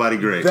athletes and everybody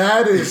great.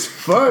 That is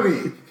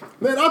funny.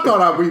 Man, I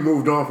thought we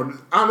moved on from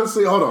this.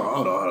 Honestly, hold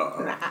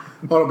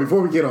on.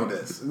 Before we get on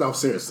this, no,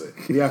 seriously,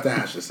 we have to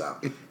hash this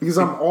out because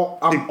I'm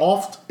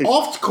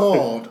oft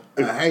called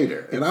a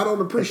hater, and I don't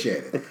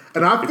appreciate it.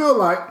 And I feel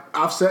like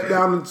I've sat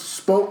down and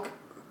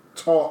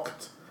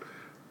talked,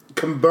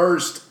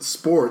 conversed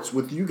sports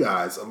with you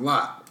guys a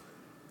lot.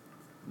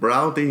 Bro,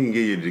 I don't think you can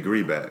get your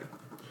degree back.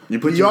 You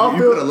put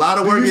a lot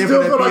of work in for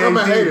that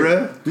PhD,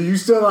 bro. Do you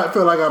still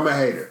feel like I'm a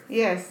hater?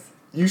 Yes.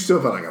 You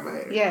still feel like I'm a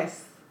hater?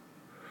 Yes.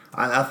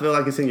 I feel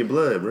like it's in your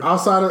blood, bro.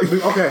 Outside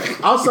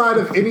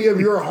of any of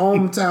your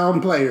hometown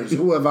players,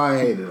 who have I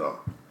hated on?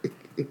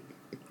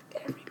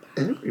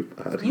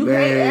 Everybody. You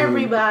hate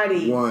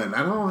everybody. One.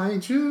 I don't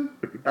hate you.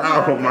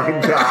 Oh my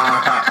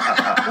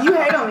God. You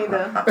hate on me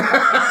though.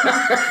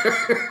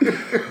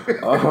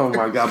 Oh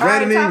my God.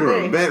 Brandon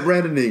Ingram,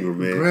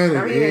 man.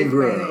 Brandon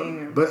Ingram.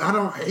 But I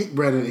don't hate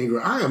Brandon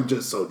Ingram. I am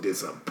just so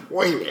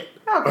disappointed.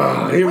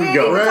 Okay. Here we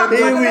go,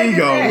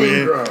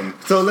 man.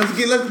 So let's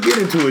get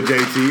into it,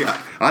 JT.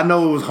 I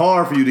know it was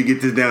hard for you to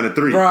get this down to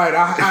 3. Right.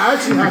 I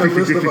actually had a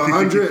list of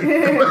 100.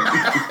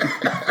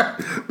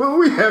 But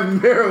we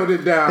have narrowed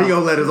it down. He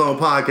gonna let his own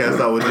podcast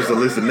out with just a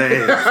list of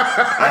names.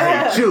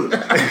 I hate you.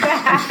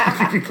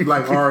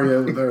 Like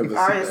Arya with her.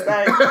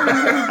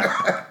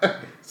 Stark.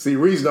 See,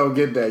 Reese don't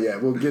get that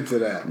yet. We'll get to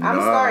that.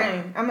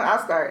 Starting. I'll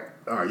start.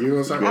 All right, you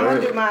gonna start? I'm gonna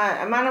do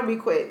mine will be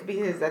quick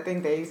because I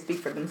think they speak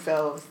for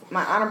themselves.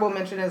 My honorable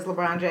mention is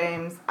LeBron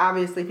James.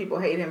 Obviously, people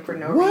hate him for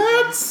no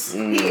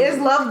reason. He is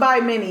loved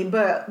by many,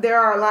 but there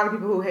are a lot of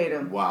people who hate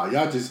him. Wow,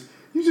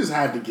 you just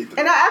had to get that.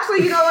 And I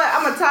actually, you know what?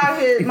 I'm gonna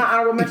tie my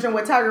honorable mention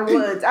with Tiger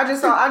Woods. I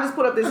just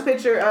put up this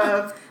picture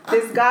of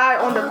this guy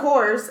on the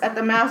course at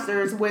the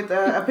Masters with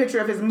a picture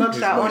of his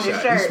mugshot on his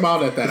shirt. He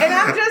smiled at that. And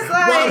I'm just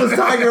like, why was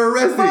Tiger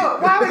arrested?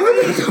 Why was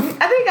he?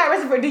 I think he got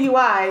arrested for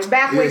DUI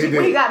back when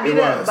he got beat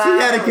up. He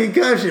had a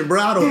concussion, bro.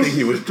 I don't think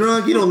he was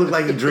drunk. He don't look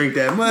like he drank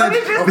that much. But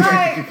it's just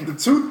like the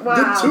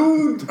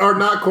two are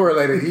not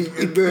correlated.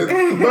 The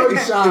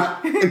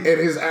mugshot and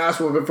his ass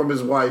whooping from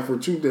his wife were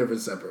 2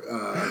 different separate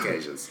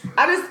occasions.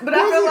 But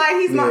I feel like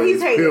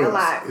he's hated a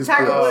lot.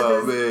 Tiger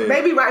Woods is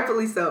maybe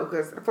rightfully so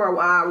because for a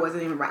while I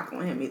wasn't even rocking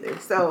with him either.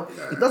 So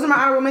those are my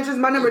honorable mentions.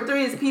 My number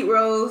 3 is Pete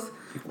Rose.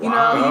 You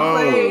know,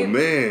 he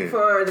played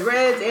for the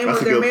Reds and was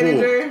their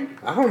manager.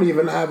 I don't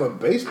even have a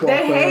baseball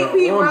player. They hate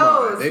Pete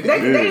Rose. They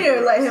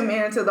didn't let him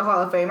into the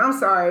Hall of Fame. I'm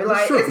sorry.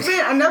 It's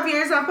been enough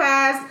years have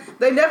passed.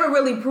 They never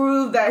really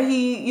proved that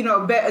he,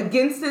 bet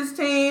against his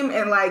team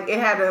and it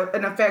had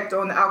an effect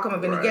on the outcome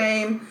of any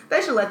game.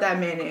 They should let that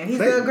man in. He's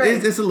doing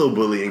great. It's a little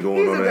bullying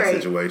going on in that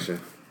situation.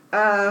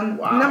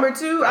 Number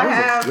 2, I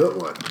have. That was a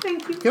good one.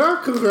 Thank you. Can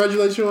I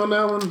congratulate you on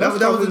that one? That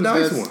was a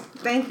nice one.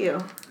 Thank you.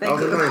 I'll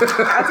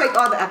take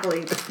all the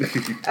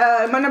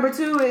accolades. My number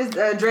 2 is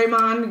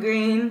Draymond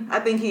Green. I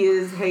think he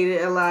is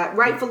hated a lot,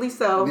 rightfully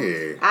so.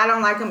 Yeah. I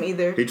don't like him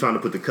either. He trying to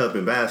put the cup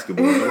in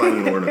basketball.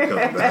 Nobody even wearing a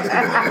cup in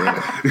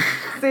basketball, bro.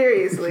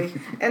 Seriously.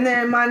 And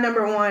then my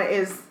number 1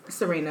 is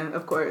Serena,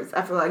 of course.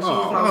 I feel like she's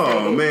most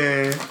hated. Oh,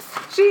 man.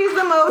 She's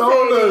the most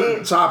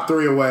hated. The top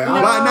 3 away.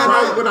 No.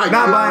 Not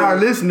by our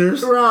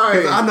listeners.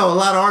 Right. I know a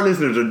lot of our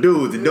listeners are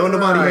dudes and don't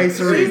nobody hate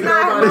Serena.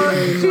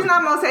 She's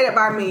not most hated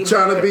by me.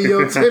 Trying to be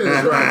your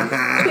tennis, right?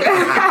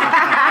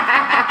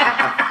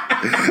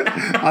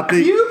 I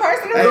think you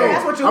personally,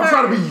 that's what you heard. I'm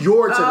trying to be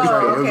your tennis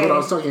player. Is what I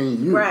was talking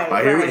to you.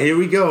 Right. Here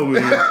we go,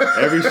 man.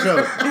 Every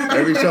show,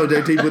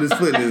 JT put his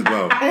foot in his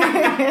mouth.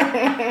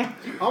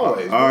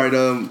 Always. All right,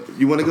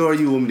 you want to go or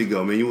you want me to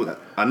go, man?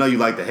 I know you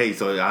like to hate,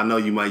 so I know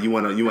you might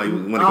want to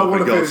go for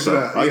the ghost. So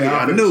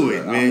I knew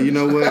it, man. You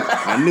know what?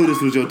 I knew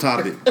this was your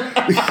topic.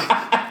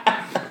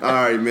 All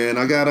right, man.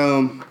 I got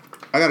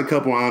I got a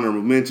couple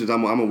honorable mentions.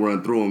 I'm gonna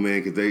run through them,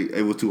 man, because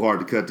it was too hard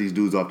to cut these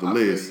dudes off the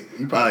list.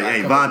 Hey,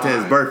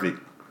 Vontaze Burfict.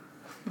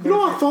 You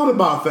know, I thought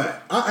about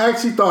that. I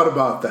actually thought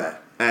about that.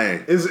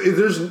 Hey,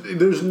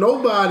 there's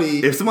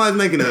nobody. If somebody's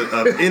making an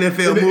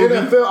NFL movie,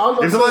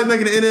 if somebody's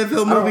making an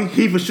NFL movie,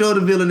 he for sure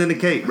the villain in the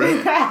cake, bro.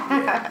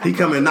 He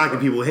coming knocking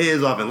people's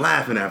heads off and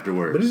laughing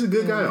afterwards. But he's a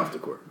good guy off the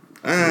court.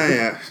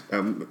 Yeah,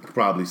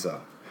 probably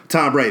so.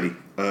 Tom Brady,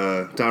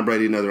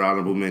 another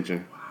honorable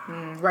mention.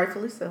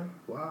 Rightfully so.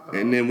 Wow.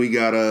 And then we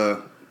got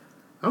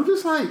I'm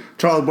just like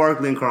Charles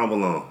Barkley and Karl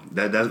Malone.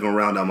 That's gonna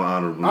round out my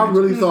honorable mention. I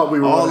really thought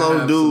we were all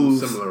those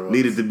dudes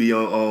needed to be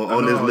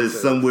on this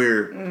list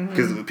somewhere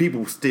because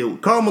people still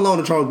Karl Malone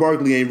and Charles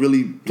Barkley ain't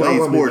really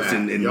played sports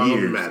in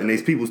years, and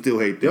these people still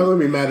hate them. Y'all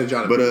gonna be mad at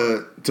Johnny.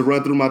 But to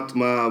run through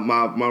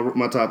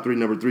my top three,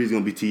 number 3 is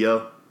gonna be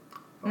T.O.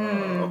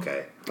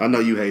 Okay. I know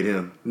you hate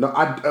him. No,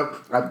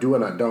 I do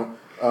and I don't.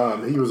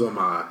 He was on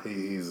my.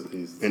 He's.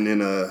 And then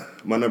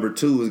my number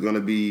 2 is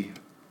gonna be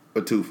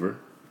a twofer.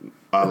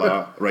 A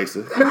la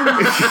Raisa.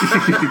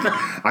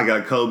 I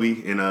got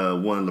Kobe and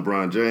one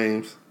LeBron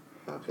James.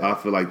 Okay. I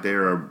feel like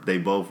they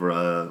both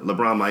are.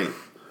 LeBron might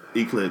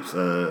eclipse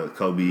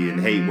Kobe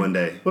and hate one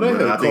day.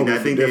 Well, I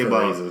think they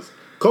both.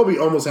 Kobe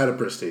almost had a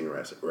pristine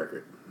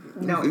record.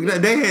 No,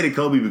 they hated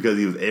Kobe because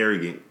he was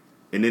arrogant.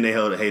 And then they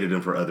hated him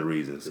for other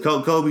reasons. Yeah.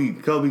 Kobe you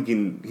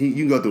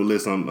can go through a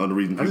list on the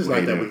reasons people hate him. I just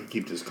like that we can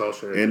keep this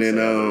culture and then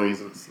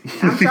reasons.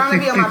 I'm trying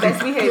to be on my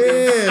best behavior.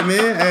 Yeah,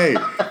 man. Hey,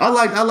 I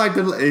like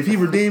if he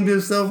redeemed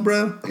himself,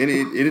 bro, and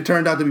it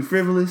turned out to be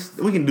frivolous.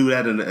 We can do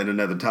that at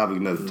another topic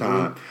another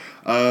time.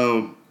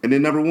 And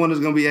then number 1 is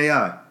gonna be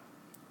AI.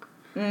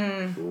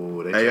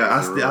 Ooh, AI.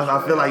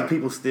 I feel like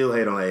people still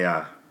hate on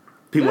AI.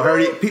 People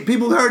heard it.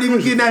 People heard even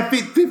getting that.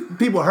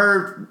 People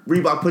heard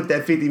Reebok put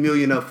that $50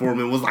 million up for him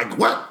and was like,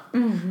 "What?"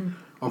 Mm-hmm.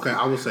 Okay,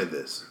 I will say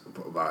this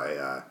about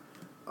AI.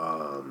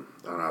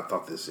 I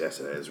thought this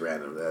yesterday. It's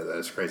random.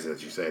 That's crazy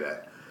that you say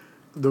that.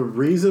 The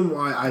reason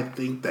why I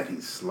think that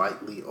he's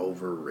slightly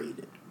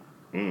overrated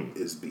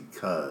is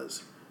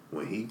because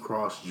when he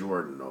crossed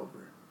Jordan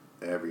over,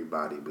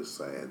 everybody was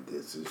saying,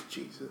 "This is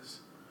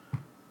Jesus."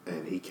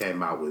 And he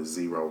came out with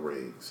 0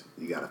 rings.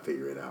 You got to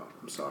figure it out.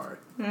 I'm sorry.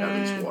 At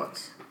least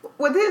once.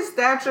 With his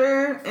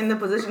stature and the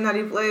position that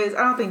he plays,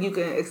 I don't think you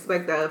can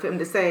expect that of him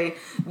to say,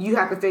 you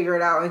have to figure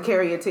it out and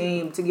carry a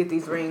team to get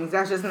these rings.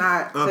 That's just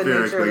not the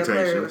nature of the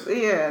players.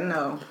 Yeah,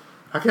 no.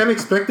 I can't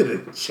expect it a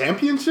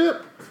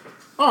championship?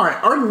 All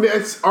right, our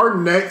next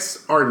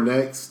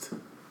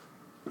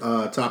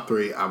top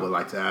 3, I would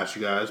like to ask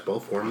you guys,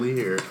 both formally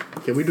here,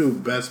 can we do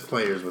best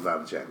players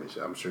without a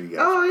championship? I'm sure you guys.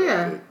 Oh,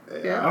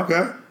 yeah.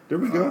 Okay, there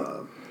we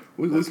go.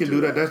 We can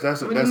do that.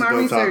 That's a good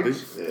topic.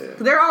 Yeah.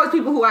 There are always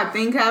people who I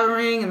think have a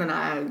ring, and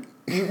then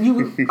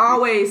you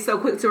always so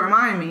quick to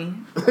remind me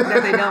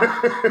that they don't.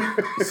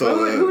 So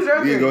who's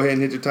your go ahead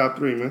and hit your top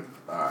 3, man.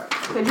 All right.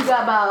 Because you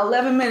got about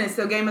 11 minutes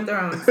till Game of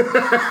Thrones.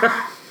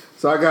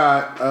 So I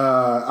got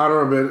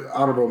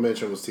honorable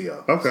mention was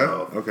T.O. Okay.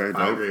 So okay.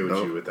 I agree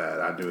with you with that.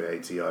 I do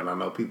hate T.O. and I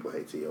know people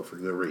hate T.O. for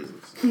good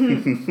reasons.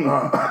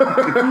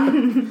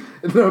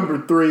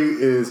 Number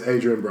 3 is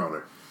Adrian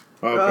Broner.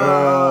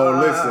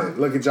 Okay. Listen,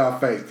 look at y'all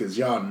face because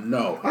y'all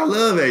know. I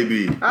love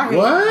AB. I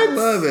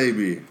love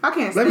AB. I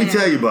can't stand Let me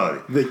tell you about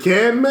it. The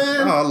Can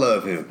Man? Oh, I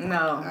love him.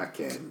 No. I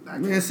can't.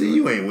 Man, see,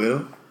 you ain't with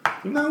him.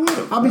 You're not with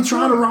him. I be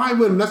trying to ride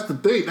with him. That's the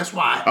thing. That's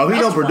why. Oh, he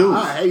don't produce.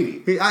 I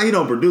hate him. He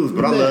don't produce,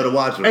 but I love to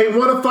watch him. Ain't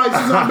won a fight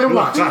since I've been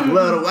watching. I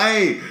love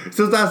to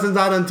since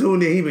I done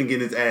tuned in, he been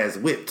getting his ass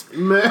whipped.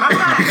 Man. I'm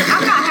not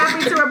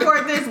happy to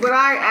report this, but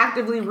I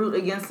actively root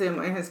against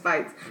him in his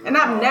fights. And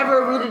I've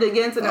never rooted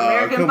against an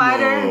American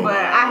fighter, but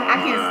I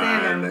can't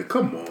stand him.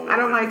 Come on. I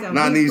don't like him.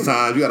 Not these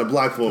times. You got a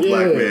black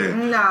black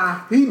man.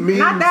 Nah. He means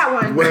not that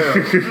one. Well.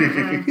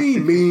 He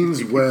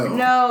means well.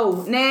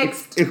 No.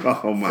 Next.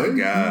 Oh my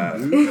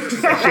God.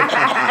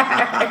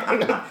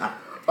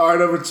 All right,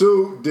 number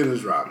 2,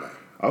 Dennis Rodman.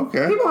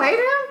 Okay. People hate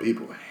him?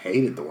 People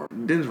hated the worm.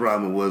 Dennis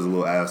Rodman was a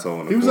little asshole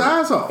on the court. He was an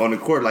asshole. On the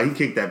court, like, he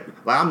kicked that.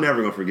 Like, I'm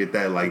never going to forget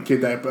that. Like,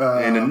 kicked that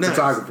in the nuts.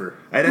 photographer.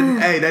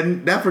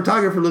 That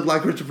photographer looked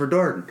like Christopher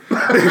Darden.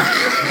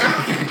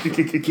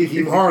 Kick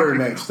him harder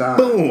next time.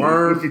 Boom.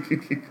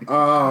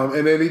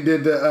 And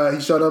then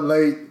he showed up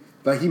late.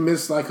 Like, he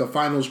missed, like, a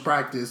finals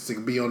practice to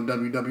be on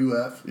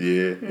WWF.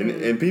 Yeah.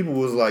 And people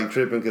was, like,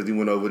 tripping because he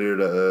went over there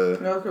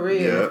to... North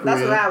Korea. Yeah,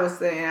 that's what I was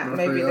saying.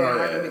 Maybe they didn't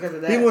like him because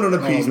of that. He went on a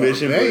peace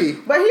mission.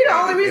 But he the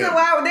only reason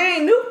why they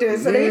ain't nuked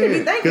us, so they need to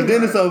be thanking him.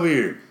 Because Dennis over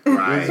here.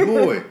 Right. His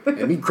boy.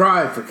 And he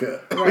cried for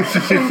cut.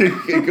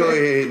 Right. Go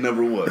ahead,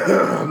 number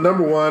 1.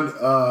 Number 1,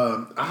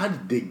 I had to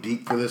dig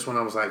deep for this one.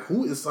 I was like,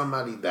 who is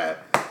somebody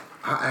that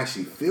I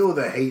actually feel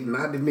the hate and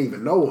I didn't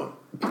even know him?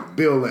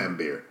 Bill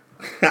Laimbeer.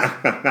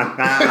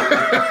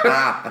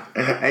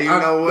 Hey, you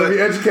know what? Let me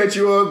educate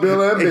you on Bill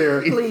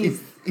Laimbeer.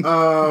 Please.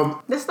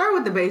 Let's start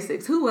with the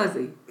basics. Who was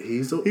he?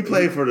 He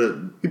played for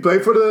the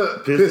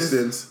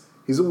Pistons.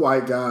 He's a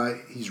white guy.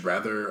 He's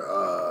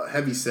rather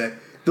heavy set.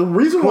 The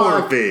reason why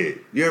corn-fed.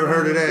 You ever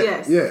heard of that?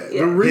 Yes. Yeah.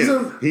 The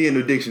reason he in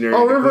the dictionary.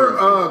 Oh,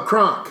 remember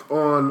Kronk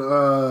on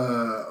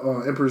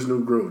Emperor's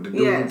New Groove? The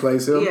dude who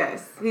plays him.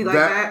 Yes, he like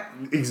that.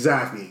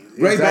 Exactly.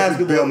 Great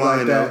basketball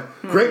mind, though.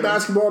 Great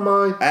basketball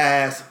mind.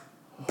 Ass.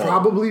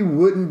 Probably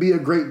wouldn't be a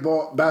great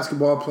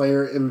basketball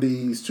player in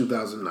these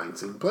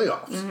 2019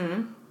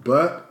 playoffs,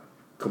 but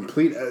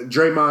complete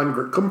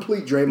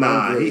Draymond.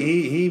 Nah,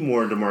 he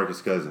more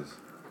DeMarcus Cousins.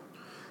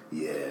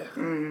 Yeah.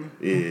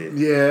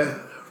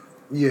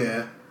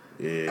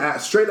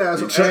 Straight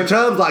ass.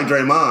 Chubb's like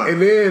Draymond, and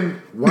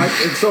then white,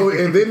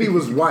 and then he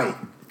was white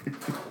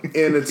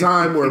in a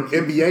time where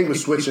NBA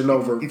was switching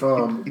over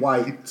from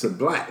white to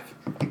black,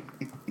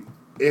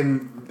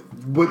 in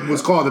what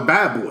was called the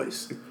Bad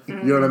Boys.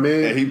 You know what I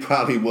mean? And he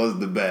probably was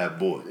the bad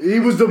boy. He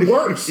was the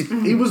worst.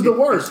 He was the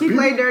worst. He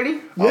played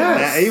dirty?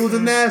 Yes. He was a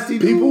nasty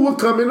dude. People would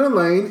come in the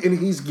lane and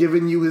he's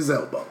giving you his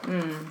elbow.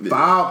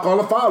 Foul, call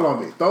a foul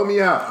on me. Throw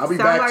me out. I'll be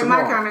back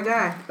tomorrow. Sounds like my kind of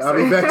guy. I'll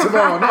be back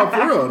tomorrow. No,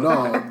 for real.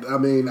 No. I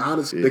mean,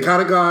 honestly, the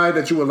kind of guy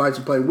that you would like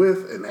to play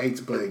with and hate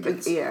to play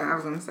against. Yeah, I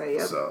was going to say,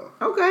 yep. So,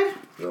 okay.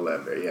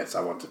 Yes,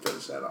 I want to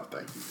finish that off.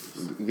 Thank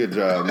you. Good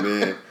job,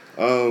 man.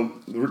 No,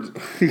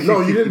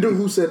 you didn't do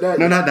Who Said That?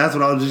 No, that's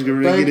what I was just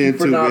getting ready to get into,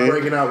 for not man.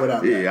 breaking out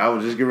without that. I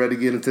was just getting ready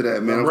to get into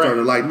that, man. I'm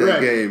starting to like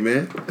that game,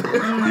 man.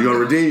 You're going to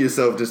redeem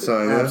yourself this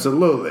time, man.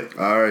 Absolutely.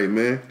 All right,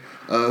 man.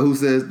 Who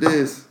says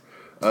this?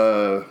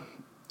 I'm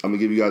going to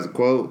give you guys a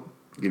quote.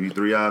 Give you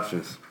 3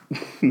 options.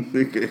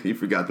 You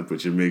forgot to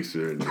put your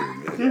mixture in there,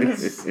 man.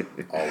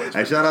 Always.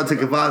 Hey, shout out to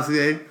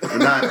Cavassier for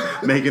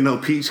not making no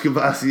peach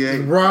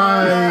Cavassier.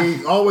 Right.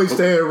 Always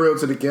staying real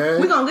to the game.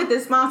 We're going to get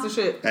this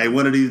sponsorship. Hey,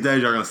 one of these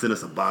days, y'all going to send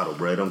us a bottle,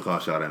 bro. It don't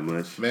cost y'all that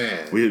much.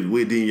 Man. We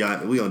gonna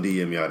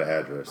DM y'all the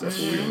address. That's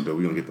what we're going to do.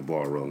 We're going to get the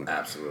ball rolling.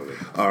 Absolutely.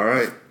 All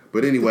right.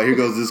 But anyway, here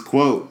goes this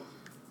quote.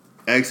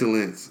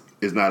 Excellence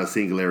is not a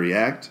singularity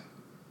act,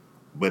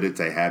 but it's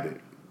a habit.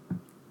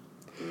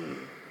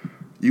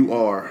 You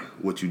are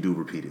what you do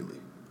repeatedly.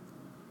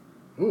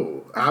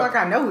 Ooh, I feel like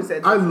I know who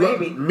said that.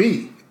 Maybe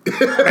me.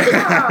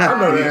 I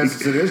know the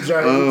answer to this.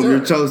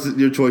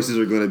 Your choices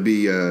are going to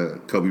be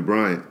Kobe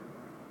Bryant,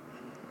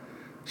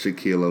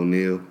 Shaquille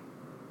O'Neal,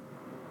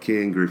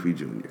 Ken Griffey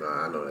Jr.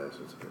 I know the answer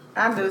to this.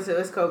 I do too.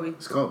 It's Kobe.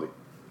 It's Kobe.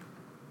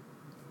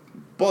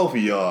 Both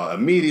of y'all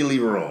immediately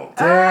wrong.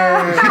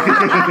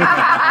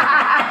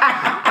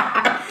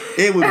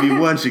 It would be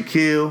one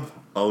Shaquille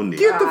O'Neal.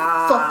 Get the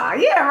fuck.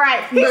 Yeah,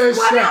 right.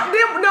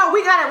 No,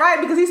 we got it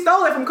right because he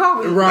stole it from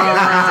Kobe. Right.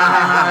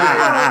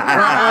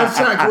 That's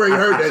Shaq where he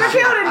heard that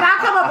shit. Shaquille did not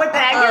come up with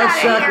that. That's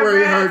Shaq where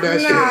he heard that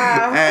shit.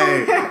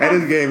 Hey,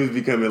 this game is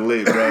becoming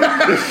lit, bro.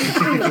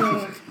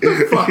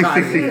 The fuck out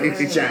of here,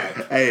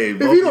 Shaq. Hey, if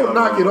you don't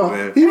knock it off,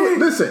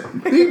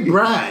 he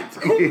bragged.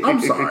 I'm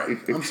sorry.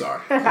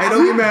 Hey,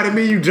 don't get mad at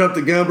me. You jumped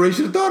the gun, bro. You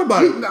should have thought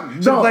about it. I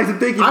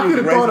could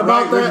have thought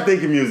about that. Where's your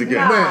thinking music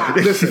at?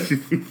 Man,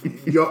 listen.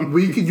 You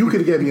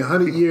could have given me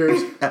 100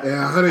 years and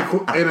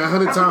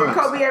 100 times.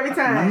 Kobe every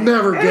time.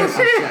 Never guessed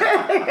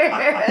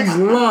Shaq. He's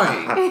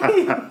lying.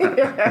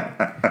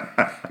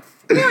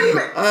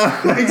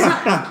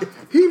 Exactly.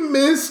 He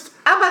missed.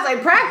 I'm about to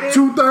say practice.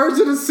 2/3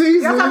 of the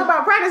season. Y'all talking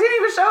about practice. He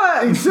didn't even show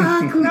up.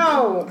 Exactly.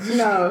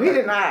 No, he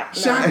did not.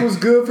 Shaq was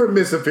good for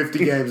missing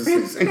 50 games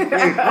a season.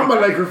 I'm a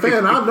Laker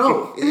fan. I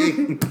know.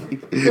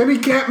 And he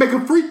can't make a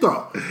free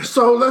throw.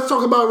 So let's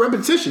talk about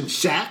repetition,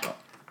 Shaq.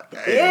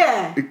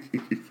 Yeah.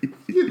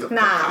 Get the fuck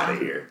out of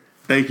here.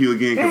 Thank you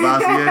again,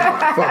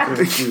 Cavassier. Fucking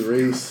with you,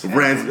 Reese.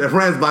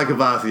 Friends by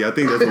Cavassier. I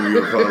think that's what we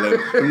were calling it.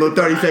 A little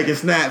 30-second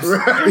snaps.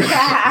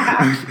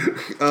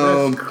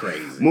 That's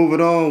crazy.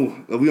 Moving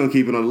on. We're going to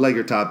keep it on the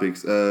Laker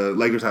topics.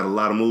 Lakers had a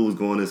lot of moves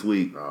going this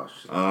week. Oh,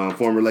 shit.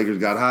 Former Lakers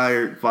got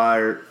hired,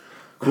 fired,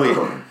 quit.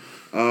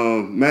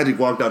 Magic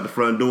walked out the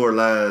front door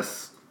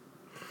last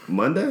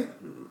Monday?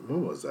 What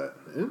was that?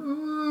 It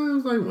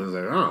was like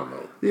Wednesday. I don't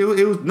know.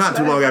 It was not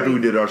too long after we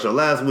did our show.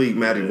 Last week,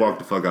 Magic walked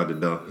the fuck out the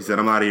door. He said,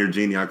 I'm out of here,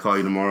 Genie. I'll call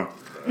you tomorrow.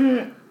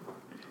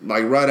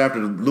 Like right after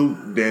Luke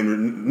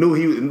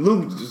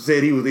Luke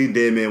said he was a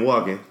dead man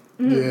walking.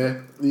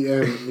 Yeah.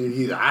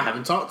 I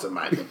haven't talked to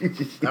Mike.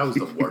 That was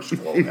the worst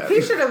quote ever.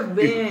 He should have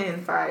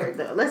been fired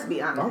though. Let's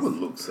be honest. Why would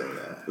Luke say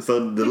that?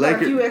 So the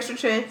Lakers, a few extra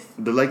checks.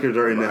 The Lakers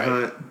are in the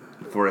hunt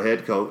for a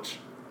head coach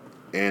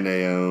and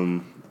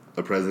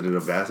a president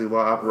of basketball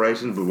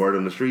operations. But word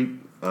on the street,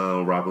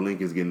 Rob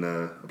Pelinka is getting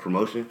a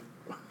promotion,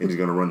 and he's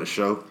going to run the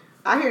show.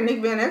 I hear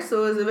Nick Van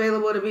Exel is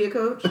available to be a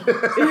coach.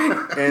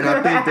 And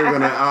I think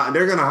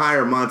they're gonna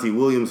hire Monty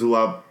Williams, who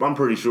I'm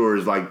pretty sure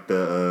is like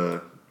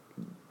the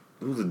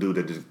who's the dude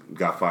that just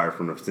got fired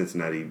from the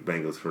Cincinnati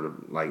Bengals for the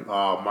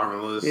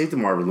Marvin Lewis. Yeah, he's the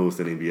Marvin Lewis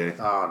in the NBA.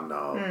 Oh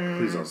no,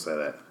 please don't say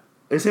that.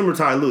 It's him or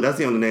Ty Lue. That's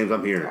the only names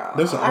I'm hearing. I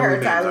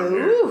heard Ty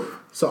Lue.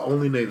 It's the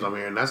only names I'm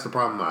hearing. That's the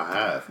problem I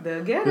have.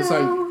 The ghetto. It's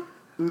like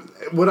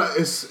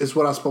it's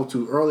what I spoke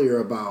to earlier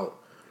about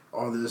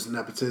all this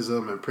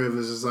nepotism and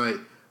privilege. It's like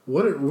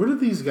what are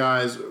these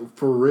guys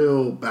for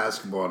real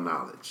basketball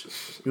knowledge?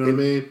 You know what I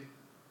mean?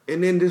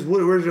 And then this,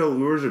 where's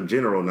your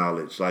general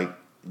knowledge? Like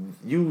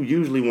you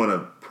usually want to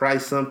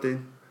price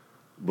something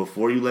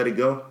before you let it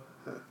go.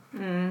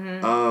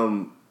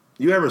 Mm-hmm.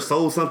 You ever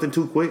sold something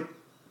too quick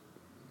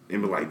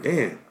and be like,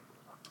 damn.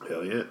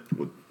 Hell yeah.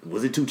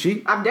 Was it too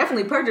cheap? I've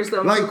definitely purchased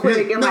them too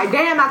quick and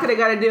damn, I could have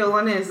got a deal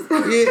on this.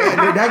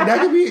 Yeah,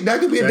 that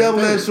could be a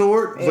double-edged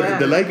sword. Yeah.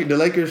 The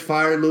Lakers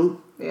fired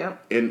Luke. Yeah.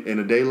 And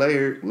a day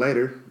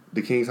later,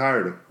 the Kings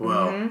hired him.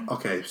 Well,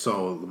 okay,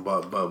 so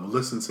but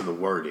listen to the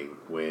wording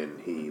when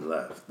he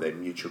left. They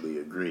mutually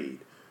agreed.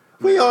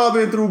 We all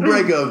been through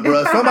breakups,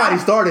 bro. Somebody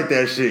started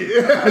that shit.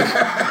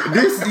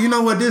 This, you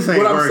know what? This ain't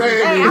what working. I'm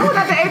saying. Hey, I was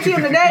at the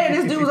ATM today, and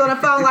this dude was on the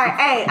phone like,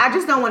 "Hey, I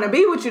just don't want to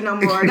be with you no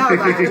more." And I was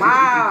like,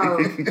 "Wow."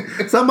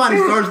 Somebody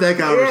starts that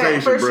conversation,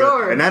 Yeah, for bro.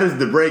 sure. And that is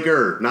the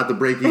breaker, not the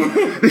breaking.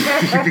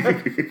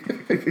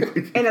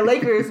 And the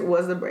Lakers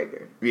was the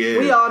breaker. Yeah,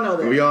 we all know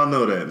that. We all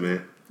know that,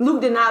 man.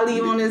 Luke did not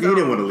leave on his own. He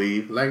didn't want to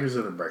leave. Lakers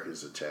are the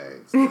breakers of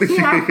chains. Okay.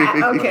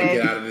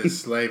 Get out of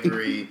this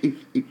slavery.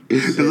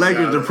 The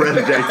Lakers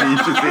depressed JT. You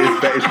should see his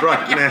face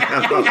right now.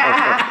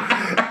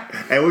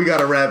 And we got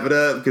to wrap it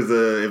up because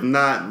if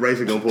not,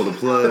 Raisa going to pull the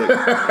plug.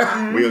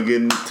 We're going to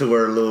get into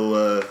our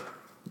little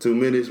 2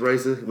 minutes.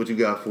 Raisa, what you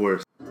got for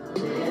us? 2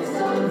 minute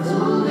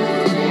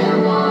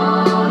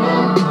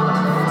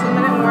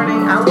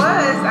warning.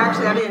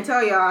 I didn't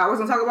tell y'all. I was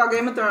going to talk about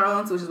Game of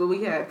Thrones, which is what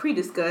we had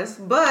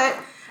pre-discussed. But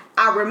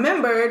I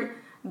remembered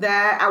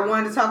that I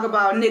wanted to talk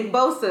about Nick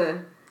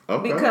Bosa.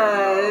 Okay.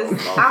 Because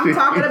I'm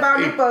talking about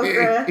Nick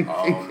Bosa.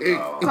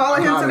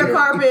 Calling him to the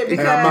carpet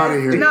because... I'm out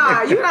of here.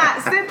 Nah, you're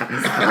not...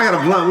 I got a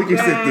blunt. We can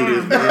sit through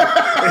this, man.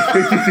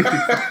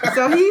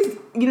 So he's,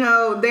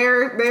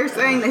 they're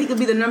saying that he could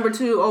be the number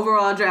 2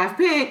 overall draft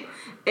pick.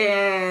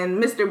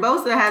 And Mr.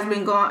 Bosa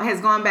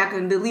has gone back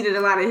and deleted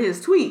a lot of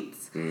his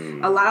tweets.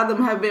 A lot of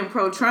them have been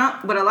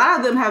pro-Trump, but a lot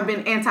of them have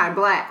been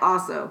anti-black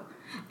also.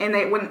 And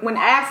they, when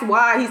asked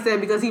why, he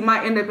said because he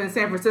might end up in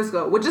San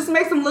Francisco, which just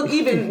makes him look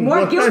even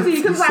more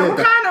guilty. Because what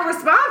kind of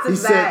response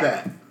is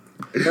that?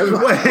 He said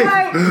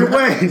that.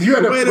 Wait, you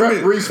had to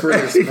prep Reese for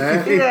this,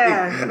 man.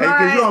 Yeah,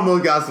 because you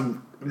almost got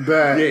some.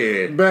 Bang,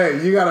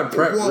 you gotta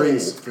prep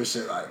Reese for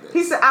shit like this.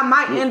 He said, I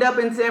might end up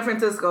in San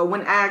Francisco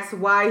when asked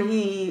why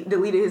he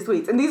deleted his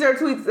tweets. And these are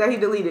tweets that he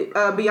deleted.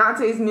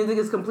 Beyonce's music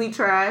is complete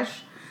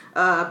trash.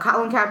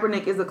 Colin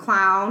Kaepernick is a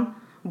clown.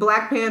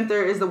 Black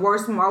Panther is the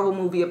worst Marvel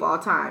movie of all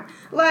time.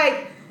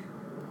 Like,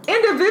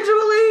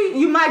 individually,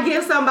 you might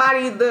give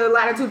somebody the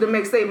latitude to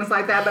make statements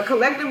like that, but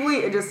collectively,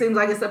 it just seems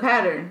like it's a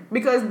pattern.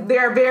 Because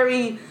they're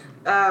very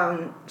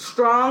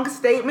strong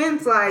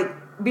statements, like,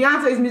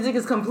 Beyonce's music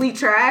is complete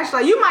trash.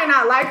 Like, you might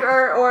not like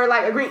her or,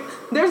 like, agree.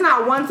 There's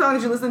not one song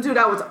that you listen to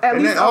that was at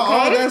least okay.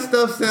 All that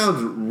stuff sounds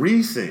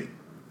recent.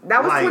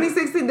 That was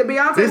 2016. The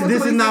Beyonce was 2016.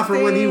 This is not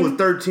from when he was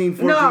 13,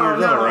 14 years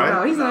old, right?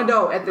 No, he's an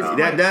adult at this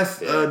point.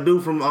 That's a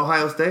dude from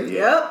Ohio State?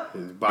 Yep.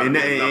 And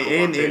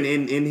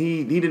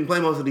he didn't play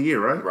most of the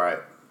year, right? Right.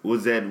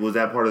 Was that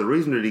part of the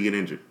reason, or did he get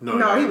injured? No,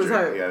 he was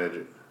hurt. He got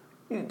injured.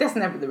 That's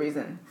never the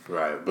reason.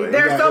 Right. But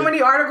there are so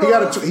many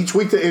articles. He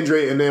tweaked the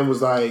injury and then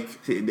was like,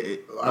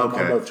 okay. I don't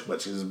know too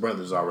much. His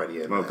brother's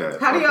already in. Okay.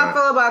 How do y'all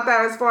feel about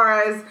that as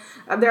far as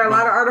there are a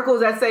lot of articles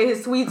that say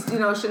his tweets,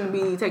 shouldn't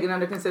be taken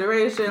under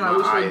consideration. Like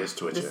we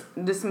should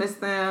dismiss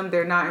them.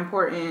 They're not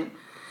important.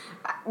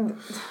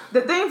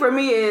 The thing for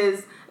me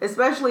is,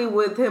 especially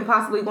with him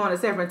possibly going to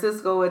San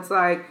Francisco, it's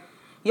like,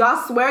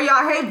 y'all swear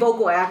y'all hate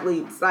vocal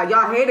athletes. Like,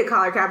 y'all hated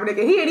Colin Kaepernick,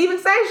 and he didn't even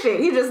say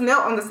shit. He just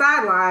knelt on the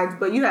sidelines.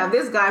 But you have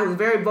this guy who's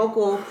very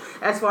vocal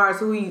as far as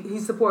who he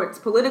supports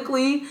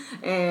politically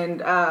and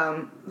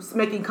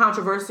making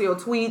controversial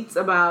tweets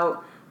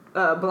about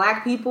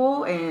black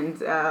people and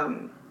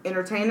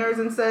entertainers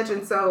and such.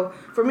 And so,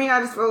 for me,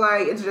 I just feel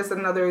like it's just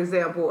another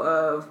example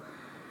of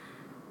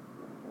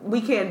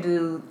we can't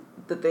do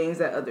the things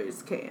that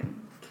others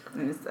can.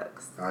 And it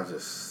sucks.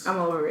 I'm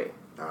over it.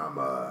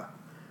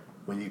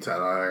 When you tell,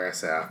 like I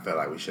said, I felt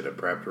like we should have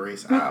prepped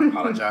Reese. I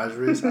apologize,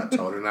 Reese. I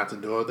told her not to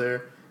do it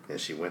there, and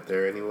she went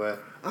there anyway.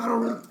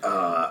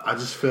 I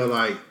just feel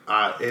like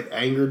it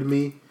angered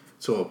me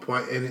to a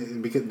point,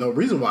 and because the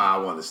reason why I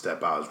want to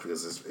step out is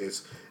because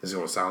it's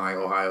going to sound like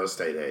Ohio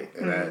State hate,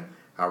 and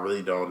I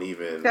really don't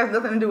even. It has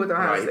nothing to do with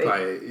Ohio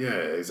State. Yeah,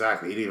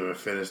 exactly. He didn't even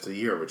finish the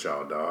year with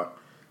y'all, dog.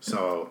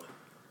 So.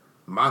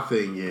 My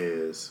thing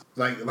is,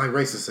 like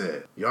Raisa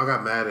said, y'all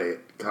got mad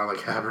at Colin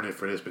Kaepernick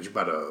for this, but you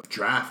about to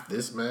draft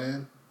this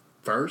man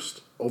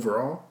first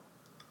overall?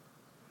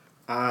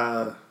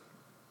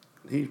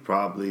 He's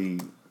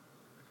probably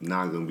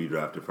not going to be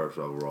drafted first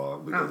overall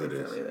because of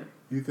this.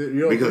 You think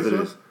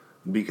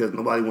because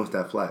nobody wants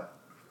that flag.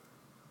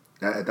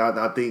 I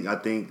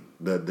think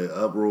the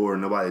uproar,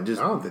 nobody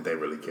just. I don't think they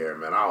really care,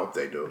 man. I hope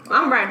they do.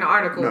 I'm writing an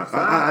article. No, so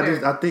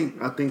I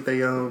think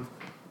they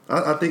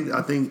I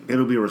think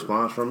it'll be a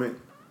response from it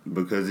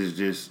because it's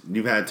just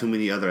you've had too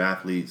many other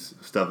athletes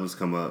stuff has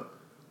come up,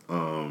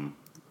 and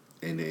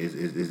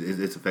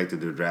it's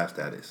affected their draft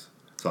status.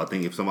 So I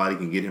think if somebody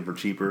can get him for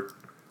cheaper,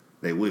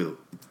 they will.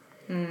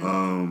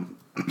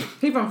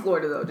 He from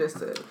Florida though, just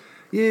to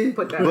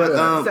put that. But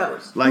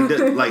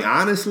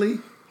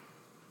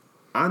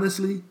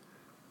honestly,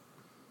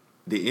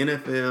 the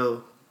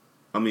NFL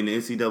I mean, the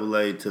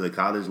NCAA to the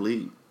college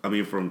league. I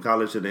mean, from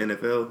college to the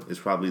NFL is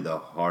probably the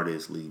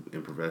hardest league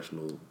in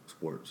professional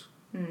sports.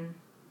 Mm.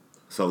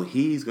 So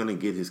he's gonna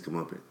get his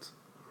comeuppance.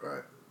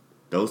 Right.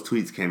 Those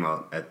tweets came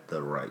out at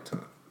the right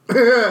time.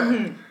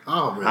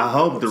 Oh, I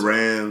hope the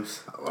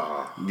Rams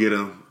get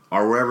him,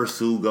 or wherever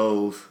Sue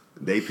goes,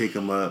 they pick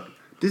him up.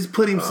 Just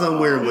put him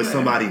somewhere with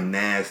somebody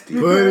nasty.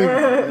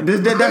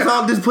 That's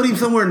all. Just put him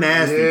somewhere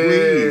nasty,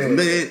 please.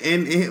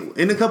 And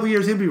in a couple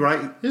years, he'll be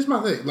right. Here's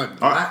my thing: like,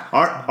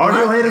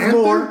 he'll hate us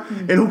more,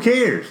 and who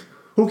cares?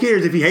 Who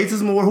cares if he hates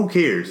us more? Who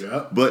cares?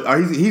 Yep. But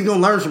he's gonna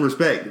learn some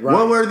respect,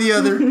 one way or the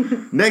other.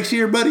 Next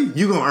year, buddy,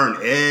 you gonna earn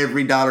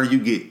every dollar you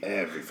get.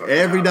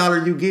 Every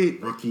dollar you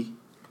get, rookie.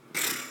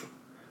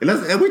 And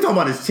we talking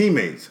about his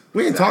teammates.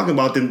 We ain't talking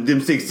about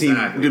them 16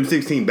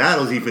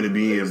 battles he finna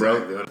be in,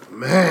 bro.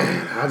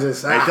 Man, hey,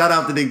 shout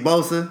out to Nick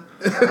Bosa.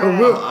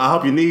 I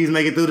hope your knees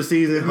make it through the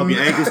season. Hope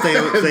your ankles stay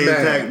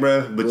intact,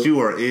 bro. But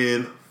you are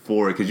in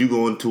for it because you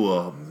go into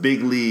a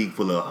big league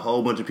full of a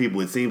whole bunch of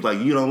people it seems like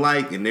you don't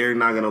like, and they're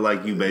not gonna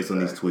like you based on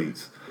these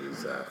tweets.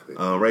 Exactly.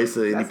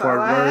 Raisa, any part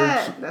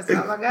words? That's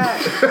all I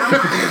got.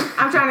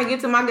 I'm trying to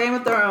get to my Game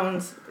of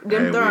Thrones.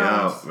 Thrones.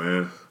 Out,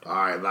 man. All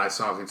right, nice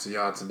talking to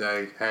y'all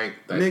today. Hank,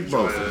 thanks Nick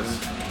for joining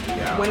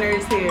us. Winner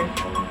is here. Ain't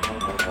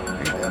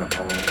that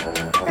a